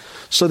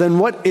 So then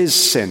what is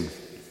sin?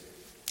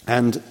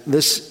 And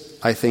this,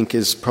 I think,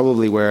 is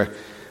probably where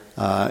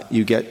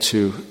you get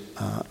to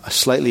a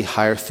slightly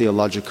higher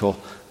theological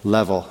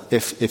level,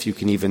 if you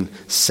can even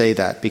say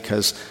that,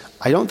 because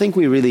I don't think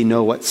we really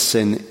know what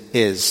sin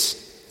is.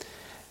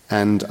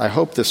 And I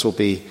hope this will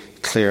be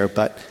clear,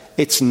 but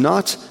it's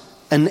not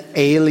an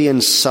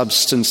alien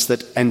substance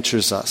that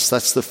enters us.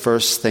 That's the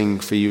first thing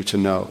for you to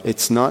know.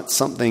 It's not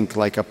something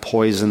like a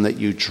poison that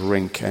you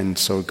drink and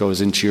so it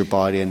goes into your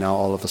body and now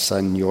all of a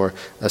sudden you're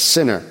a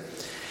sinner.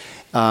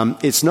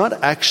 It's not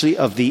actually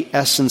of the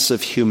essence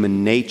of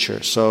human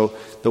nature. So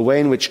the way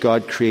in which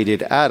God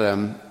created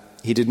Adam,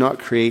 he did not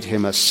create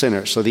him a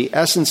sinner. So the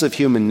essence of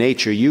human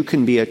nature, you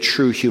can be a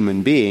true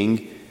human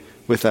being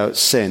without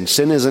sin.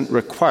 Sin isn't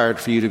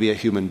required for you to be a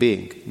human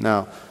being.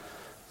 Now,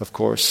 of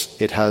course,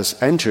 it has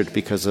entered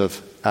because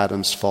of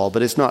Adam's fall,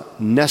 but it's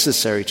not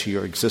necessary to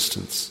your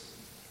existence.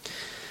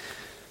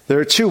 There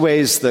are two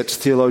ways that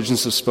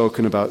theologians have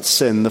spoken about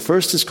sin. The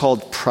first is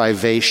called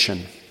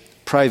privation.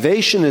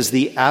 Privation is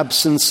the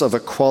absence of a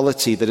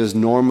quality that is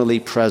normally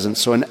present,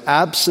 so an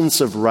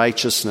absence of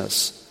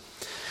righteousness.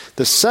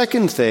 The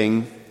second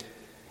thing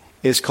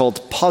is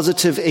called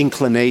positive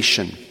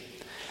inclination.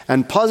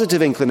 And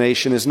positive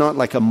inclination is not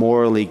like a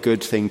morally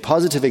good thing.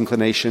 Positive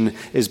inclination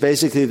is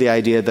basically the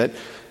idea that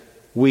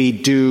we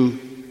do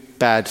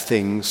bad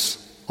things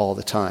all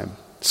the time.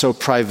 So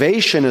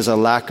privation is a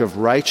lack of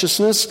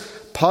righteousness.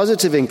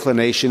 Positive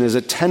inclination is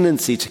a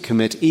tendency to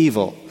commit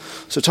evil.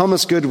 So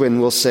Thomas Goodwin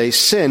will say,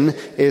 sin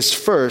is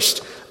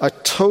first a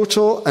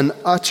total and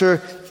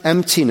utter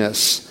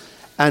emptiness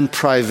and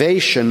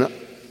privation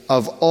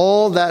of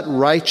all that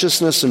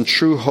righteousness and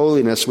true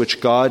holiness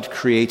which God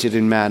created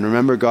in man.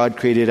 Remember, God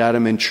created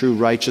Adam in true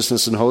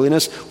righteousness and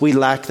holiness? We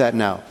lack that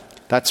now.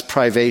 That's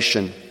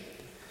privation.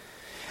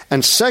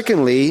 And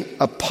secondly,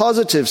 a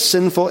positive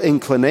sinful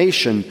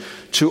inclination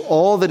to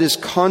all that is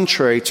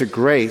contrary to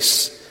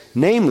grace,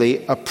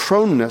 namely a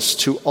proneness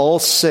to all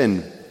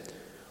sin,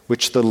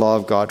 which the law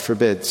of God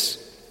forbids.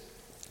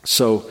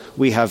 So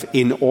we have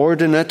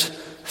inordinate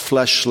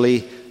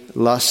fleshly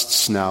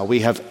lusts now.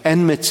 We have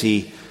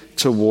enmity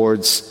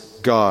towards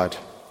God.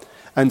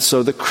 And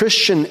so the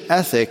Christian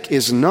ethic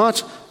is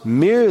not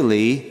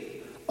merely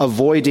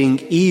avoiding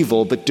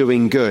evil but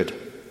doing good.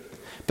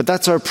 But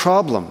that's our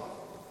problem.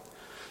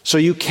 So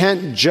you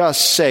can't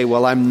just say,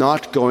 well, I'm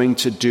not going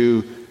to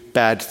do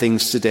bad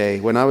things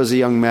today. When I was a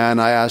young man,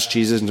 I asked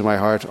Jesus into my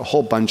heart a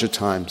whole bunch of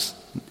times.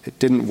 It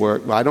didn't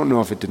work. Well, I don't know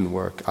if it didn't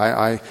work.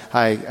 I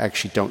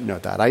actually don't know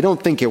that. I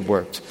don't think it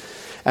worked.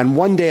 And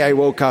one day I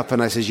woke up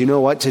and I said, you know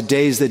what?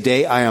 Today's the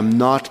day I am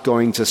not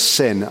going to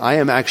sin. I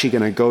am actually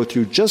going to go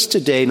through just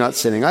today not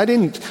sinning.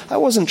 I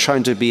wasn't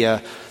trying to be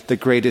the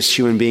greatest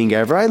human being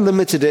ever. I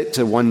limited it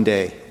to one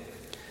day.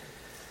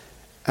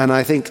 And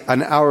I think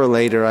an hour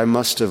later I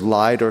must have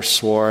lied or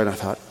swore, and I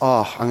thought,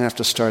 I'm going to have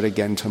to start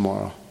again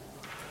tomorrow.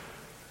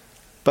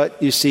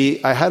 But you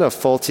see, I had a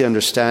faulty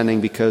understanding,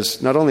 because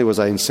not only was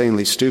I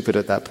insanely stupid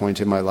at that point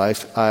in my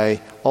life,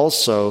 I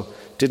also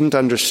didn't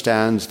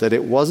understand that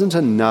it wasn't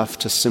enough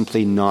to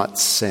simply not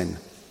sin,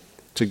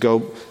 to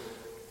go,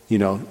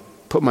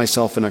 put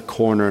myself in a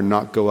corner and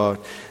not go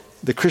out.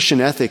 The Christian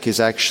ethic is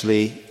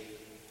actually,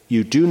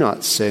 you do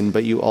not sin,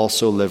 but you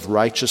also live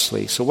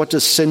righteously. So what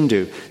does sin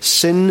do?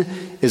 Sin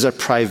is a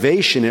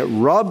privation. It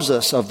robs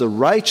us of the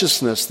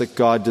righteousness that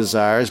God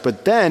desires,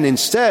 but then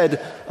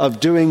instead of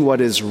doing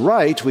what is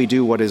right, we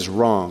do what is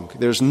wrong.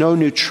 There's no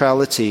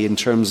neutrality in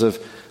terms of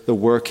the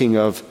working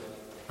of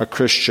a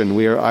Christian.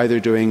 We are either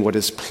doing what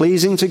is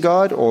pleasing to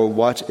God or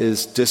what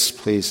is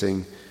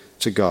displeasing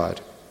to God.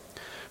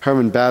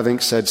 Herman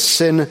Bavinck said,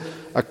 sin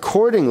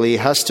accordingly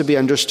has to be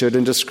understood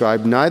and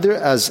described neither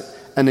as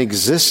an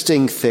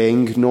existing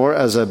thing nor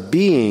as a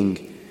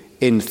being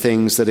in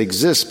things that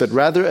exist, but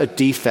rather a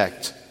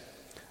defect,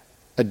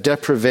 a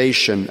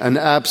deprivation, an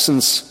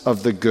absence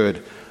of the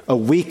good, a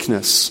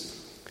weakness,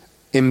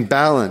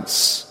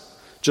 imbalance,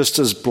 just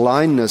as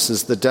blindness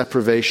is the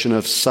deprivation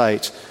of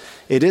sight.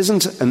 It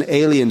isn't an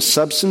alien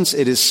substance,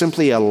 it is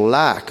simply a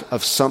lack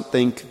of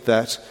something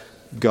that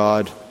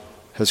God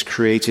has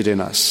created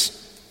in us.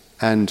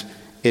 And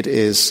it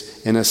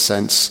is, in a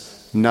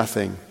sense,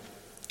 nothing.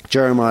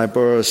 Jeremiah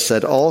Burroughs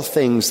said, all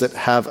things that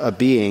have a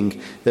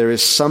being, there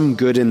is some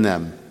good in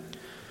them.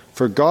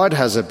 For God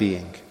has a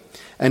being,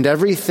 and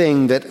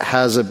everything that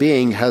has a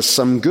being has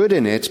some good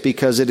in it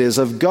because it is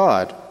of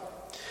God.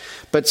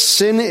 But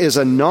sin is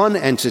a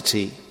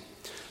non-entity.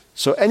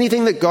 So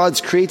anything that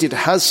God's created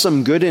has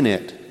some good in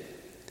it.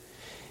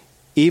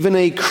 Even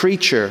a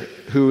creature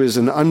who is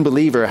an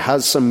unbeliever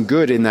has some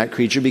good in that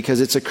creature because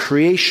it's a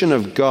creation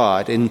of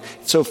God, in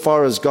so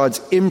far as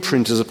God's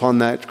imprint is upon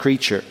that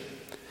creature.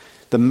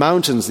 The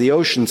mountains, the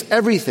oceans,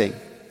 everything.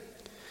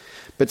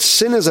 But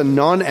sin is a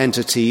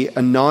non-entity,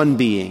 a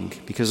non-being,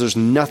 because there's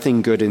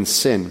nothing good in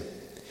sin.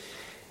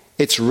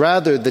 It's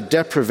rather the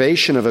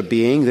deprivation of a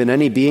being than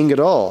any being at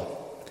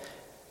all.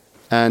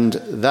 And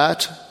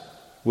that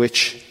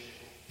which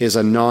is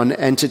a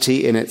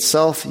non-entity in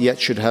itself, yet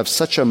should have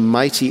such a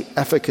mighty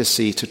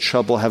efficacy to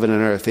trouble heaven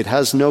and earth. It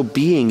has no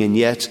being, and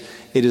yet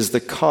it is the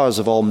cause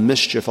of all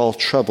mischief, all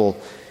trouble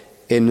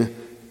in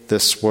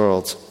this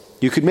world.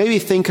 You could maybe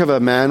think of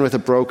a man with a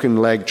broken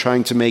leg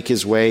trying to make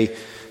his way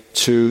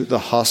to the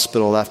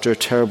hospital after a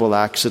terrible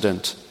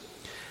accident.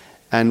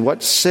 And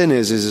what sin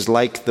is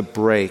like the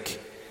brake.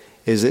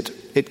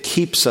 It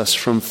keeps us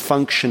from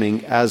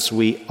functioning as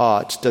we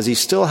ought. Does he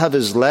still have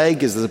his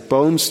leg? Is the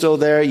bone still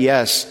there?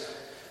 Yes.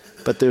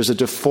 But there's a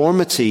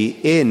deformity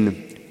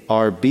in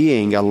our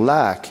being, a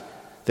lack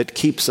that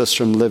keeps us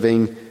from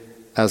living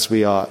as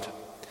we ought.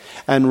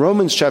 And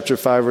Romans chapter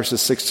 5,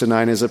 verses 6 to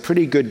 9 is a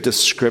pretty good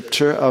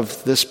descriptor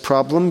of this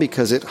problem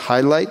because it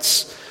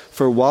highlights,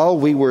 for while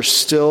we were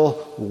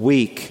still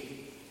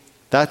weak,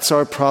 that's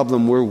our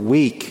problem, we're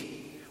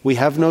weak. We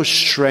have no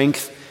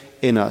strength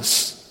in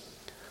us.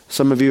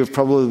 Some of you have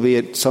probably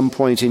at some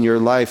point in your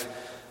life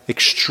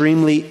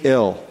extremely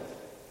ill.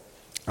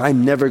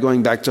 I'm never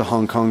going back to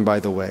Hong Kong, by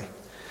the way.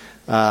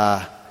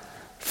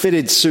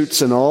 Fitted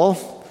suits and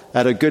all,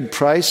 at a good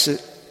price.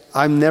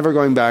 I'm never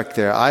going back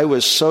there. I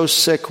was so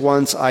sick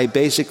once, I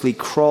basically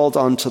crawled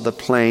onto the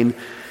plane,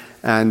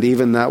 and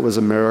even that was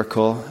a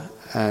miracle,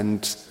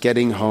 and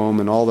getting home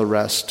and all the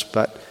rest.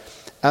 But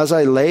as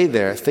I lay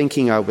there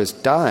thinking I was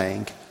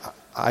dying,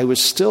 I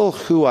was still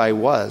who I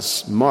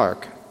was,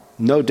 Mark,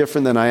 no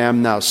different than I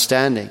am now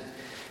standing.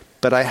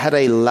 But I had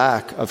a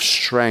lack of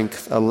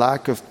strength, a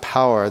lack of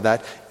power,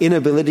 that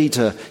inability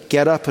to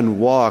get up and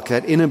walk,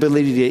 that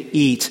inability to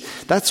eat.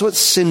 That's what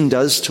sin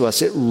does to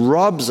us. It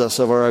robs us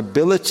of our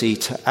ability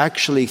to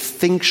actually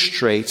think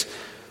straight,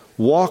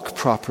 walk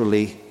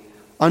properly,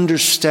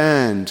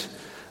 understand,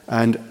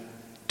 and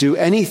do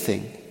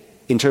anything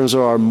in terms of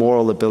our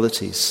moral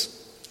abilities.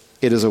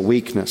 It is a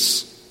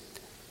weakness.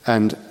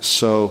 And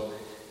so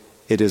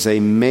it is a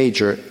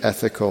major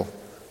ethical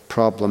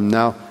problem.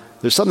 Now,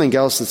 there's something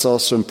else that's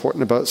also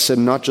important about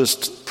sin, not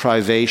just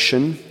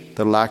privation,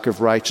 the lack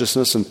of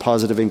righteousness and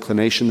positive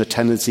inclination, the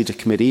tendency to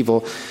commit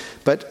evil,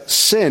 but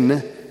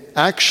sin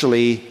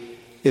actually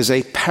is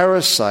a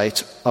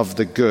parasite of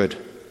the good.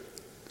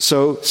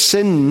 So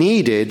sin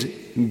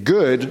needed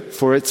good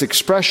for its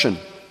expression.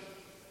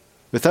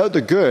 Without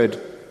the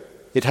good,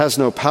 it has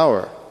no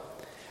power.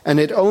 And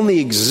it only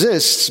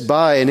exists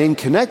by and in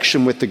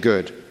connection with the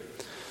good.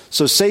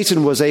 So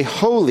Satan was a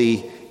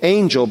holy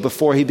angel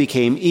before he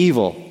became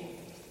evil.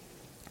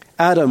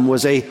 Adam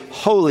was a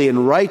holy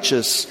and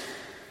righteous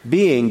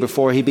being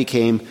before he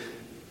became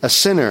a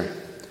sinner.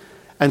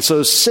 And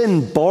so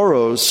sin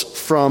borrows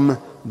from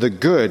the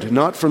good,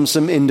 not from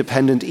some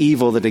independent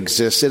evil that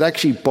exists. It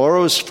actually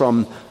borrows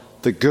from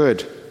the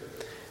good.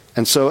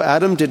 And so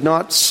Adam did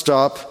not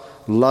stop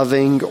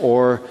loving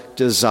or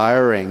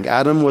desiring.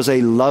 Adam was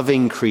a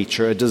loving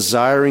creature, a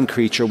desiring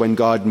creature when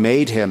God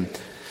made him.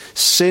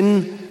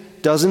 Sin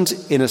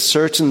doesn't, in a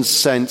certain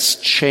sense,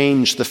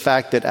 change the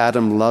fact that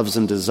Adam loves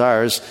and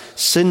desires.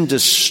 Sin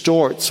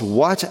distorts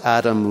what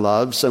Adam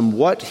loves and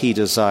what he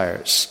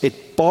desires.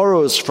 It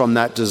borrows from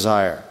that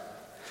desire.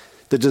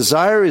 The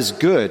desire is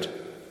good.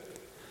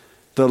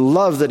 The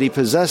love that he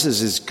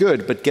possesses is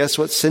good, but guess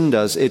what sin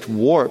does? It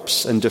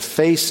warps and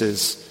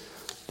defaces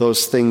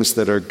those things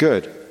that are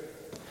good.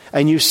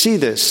 And you see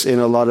this in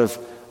a lot of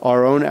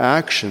our own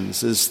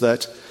actions, is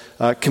that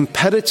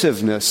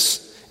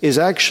competitiveness is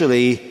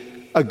actually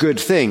a good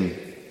thing.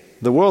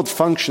 The world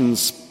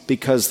functions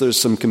because there's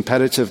some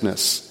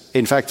competitiveness.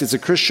 In fact, it's a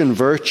Christian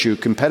virtue,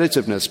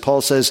 competitiveness.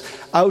 Paul says,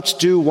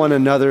 outdo one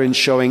another in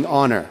showing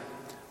honor.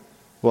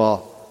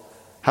 Well,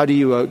 how do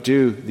you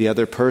outdo the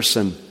other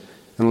person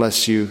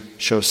unless you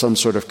show some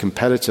sort of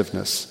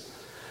competitiveness?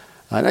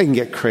 And I can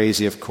get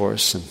crazy, of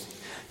course, and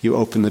you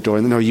open the door,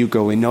 and no, you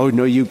go in. No,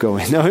 you go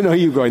in. No,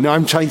 you go in. No,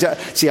 I'm trying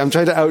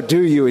to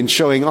outdo you in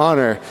showing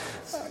honor.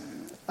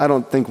 I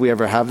don't think we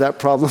ever have that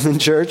problem in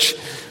church.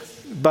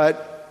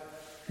 But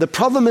the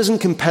problem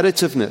isn't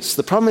competitiveness.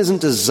 The problem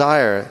isn't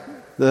desire.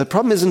 The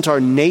problem isn't our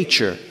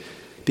nature,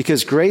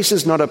 because grace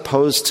is not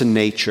opposed to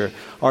nature.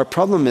 Our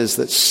problem is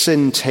that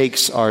sin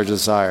takes our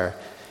desire.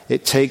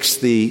 It takes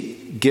the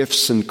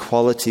gifts and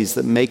qualities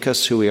that make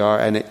us who we are,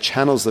 and it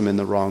channels them in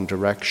the wrong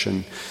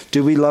direction.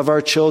 Do we love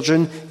our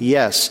children?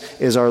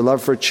 Yes. Is our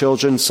love for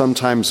children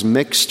sometimes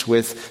mixed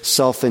with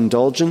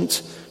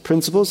self-indulgent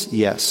principles?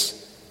 Yes.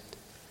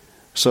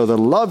 So the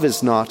love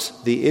is not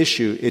the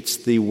issue, it's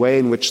the way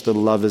in which the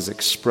love is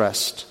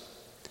expressed.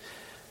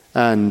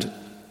 And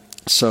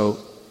so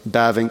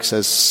Bavinck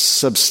says,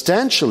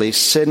 substantially,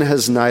 sin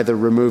has neither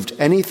removed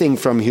anything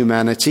from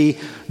humanity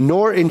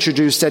nor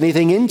introduced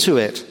anything into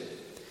it.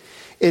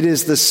 It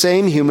is the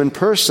same human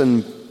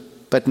person,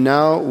 but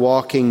now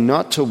walking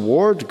not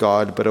toward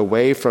God, but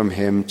away from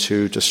him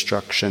to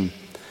destruction.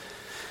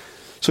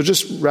 So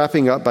just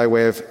wrapping up by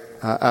way of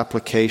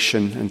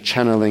application and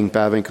channeling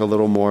Bavinck a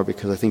little more,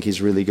 because I think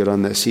he's really good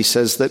on this. He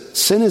says that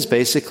sin is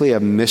basically a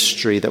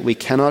mystery that we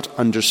cannot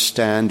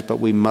understand, but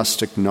we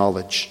must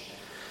acknowledge.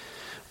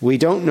 We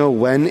don't know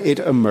when it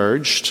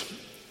emerged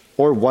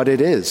or what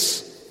it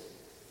is.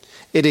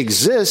 It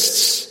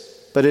exists,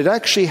 but it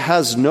actually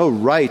has no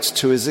right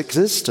to its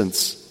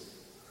existence.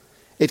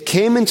 It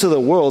came into the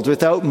world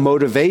without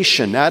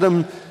motivation.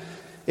 Adam,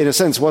 in a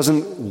sense,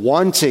 wasn't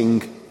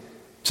wanting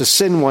to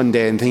sin one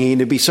day and thinking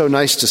it'd be so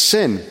nice to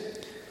sin.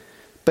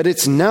 But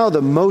it's now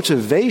the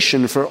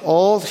motivation for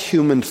all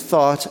human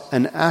thought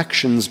and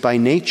actions by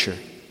nature.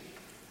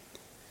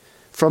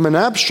 From an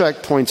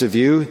abstract point of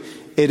view,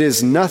 it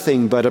is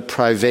nothing but a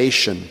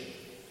privation.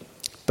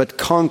 But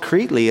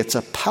concretely, it's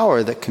a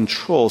power that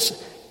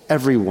controls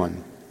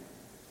everyone.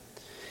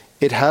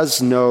 It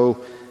has no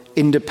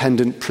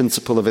independent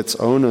principle of its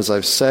own, as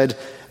I've said,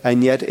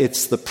 and yet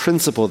it's the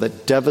principle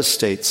that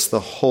devastates the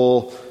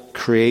whole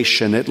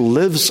creation. It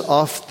lives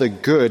off the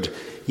good,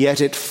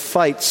 yet it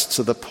fights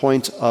to the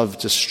point of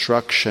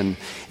destruction.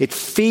 It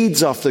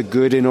feeds off the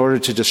good in order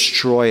to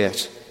destroy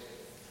it.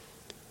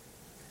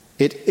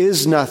 It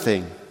is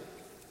nothing.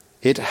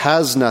 It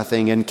has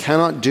nothing and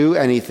cannot do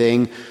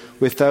anything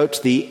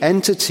without the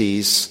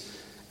entities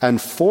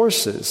and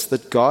forces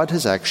that God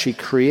has actually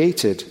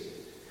created.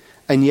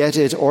 And yet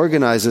it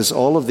organizes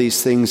all of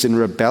these things in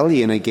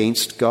rebellion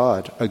against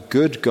God, a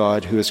good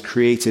God who has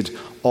created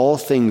all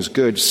things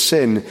good.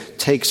 Sin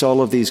takes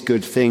all of these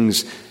good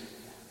things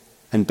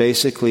and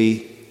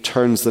basically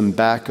turns them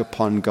back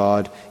upon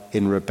God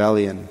in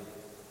rebellion.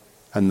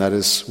 And that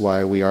is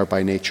why we are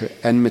by nature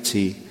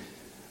enmity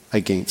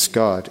against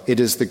God.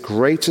 It is the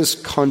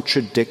greatest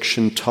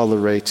contradiction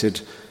tolerated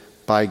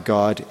by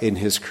God in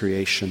his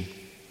creation.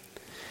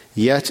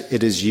 Yet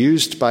it is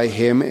used by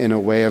him in a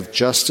way of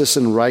justice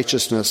and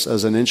righteousness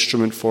as an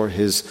instrument for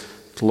his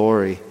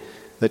glory,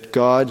 that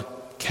God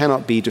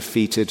cannot be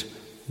defeated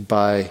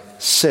by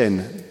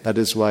sin. That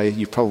is why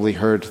you probably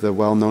heard the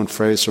well-known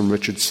phrase from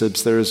Richard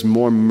Sibbes, there is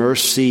more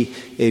mercy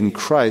in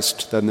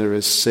Christ than there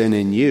is sin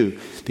in you,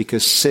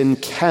 because sin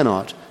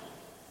cannot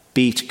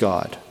beat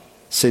God.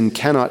 Sin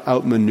cannot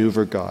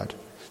outmaneuver God.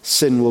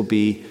 Sin will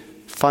be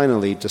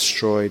finally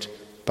destroyed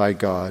by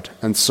God.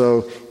 And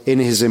so, in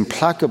his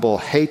implacable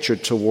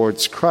hatred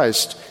towards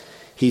Christ,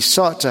 he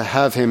sought to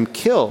have him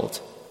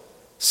killed,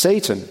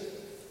 Satan.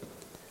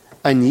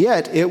 And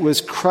yet, it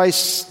was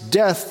Christ's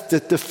death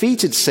that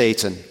defeated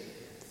Satan.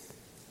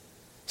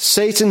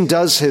 Satan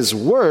does his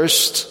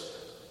worst,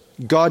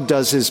 God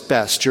does his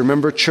best. You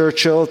remember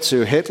Churchill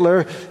to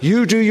Hitler?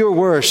 You do your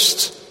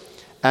worst,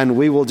 and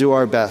we will do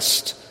our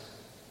best.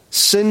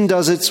 Sin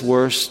does its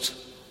worst,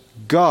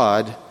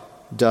 God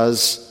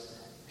does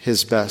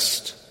his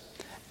best.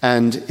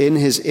 And in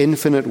his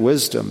infinite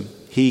wisdom,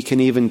 he can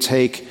even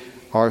take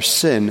our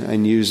sin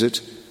and use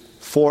it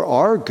for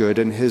our good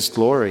and his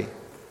glory.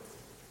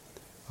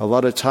 A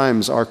lot of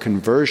times our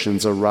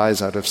conversions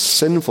arise out of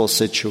sinful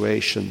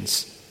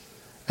situations,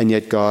 and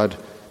yet God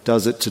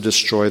does it to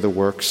destroy the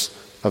works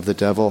of the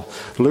devil.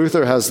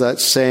 Luther has that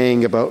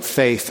saying about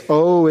faith,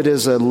 oh, it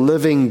is a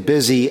living,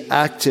 busy,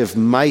 active,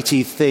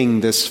 mighty thing,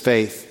 this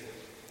faith.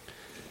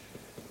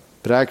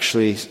 But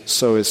actually,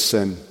 so is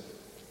sin.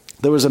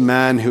 There was a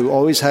man who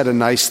always had a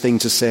nice thing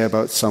to say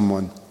about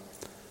someone.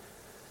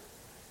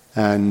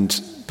 And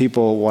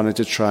people wanted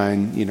to try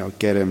and,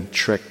 get him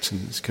tricked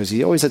because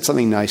he always had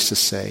something nice to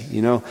say.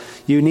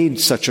 You need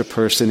such a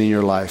person in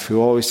your life who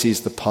always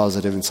sees the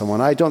positive in someone.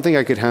 I don't think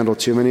I could handle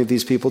too many of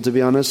these people, to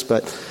be honest,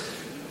 but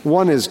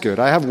one is good.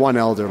 I have one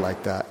elder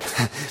like that.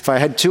 If I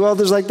had two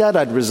elders like that,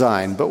 I'd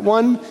resign. But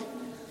one,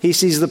 he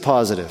sees the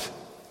positive.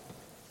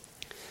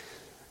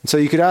 And so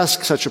you could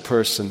ask such a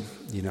person,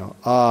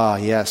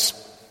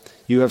 yes,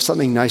 you have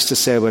something nice to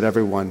say about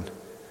everyone,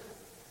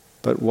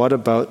 but what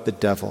about the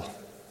devil?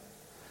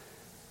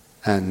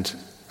 And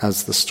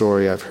as the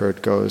story I've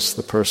heard goes,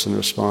 the person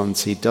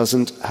responds, he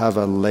doesn't have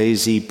a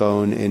lazy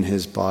bone in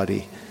his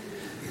body.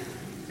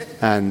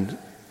 And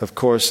of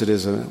course it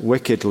is a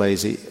wicked,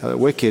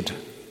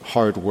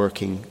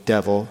 hard-working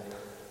devil.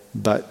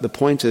 But the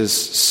point is,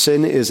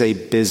 sin is a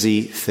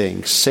busy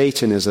thing.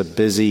 Satan is a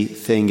busy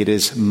thing. It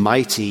is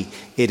mighty.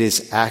 It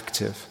is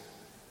active.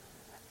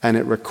 And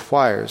it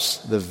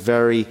requires the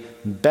very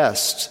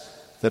best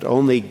that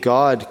only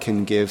God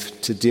can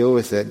give to deal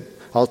with it.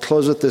 I'll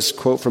close with this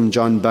quote from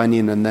John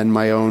Bunyan and then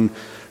my own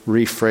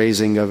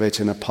rephrasing of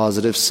it in a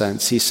positive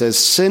sense. He says,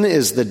 sin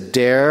is the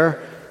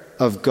dare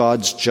of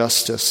God's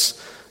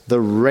justice,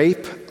 the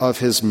rape of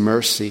his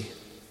mercy,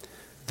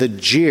 the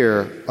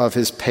jeer of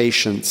his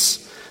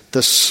patience,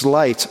 the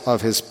slight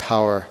of his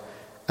power,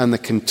 and the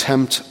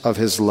contempt of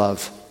his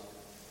love.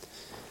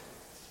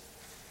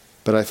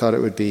 But I thought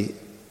it would be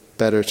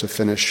better to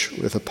finish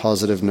with a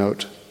positive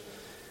note.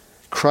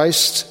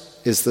 Christ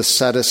is the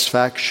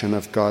satisfaction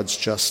of God's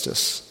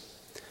justice,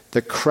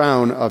 the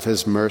crown of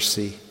his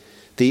mercy,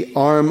 the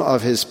arm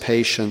of his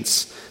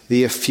patience,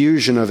 the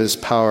effusion of his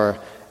power,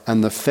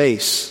 and the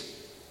face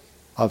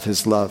of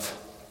his love.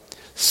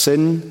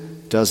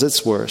 Sin does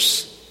its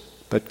worst,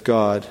 but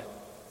God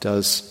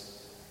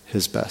does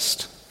his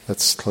best.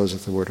 Let's close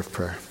with a word of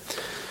prayer.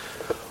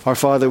 Our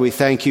Father, we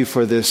thank you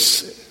for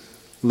this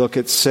look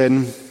at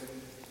sin,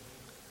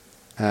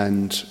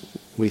 and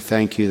we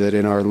thank you that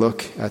in our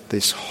look at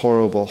this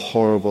horrible,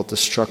 horrible,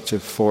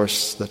 destructive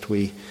force that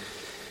we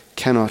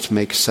cannot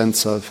make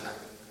sense of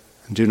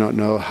and do not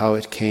know how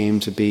it came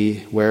to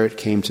be, where it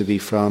came to be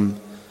from,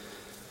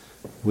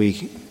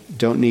 we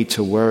don't need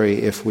to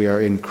worry if we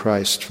are in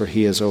Christ, for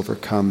he has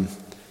overcome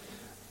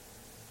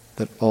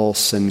that all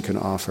sin can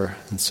offer.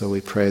 And so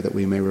we pray that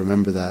we may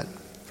remember that.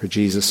 For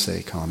Jesus'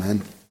 sake, amen.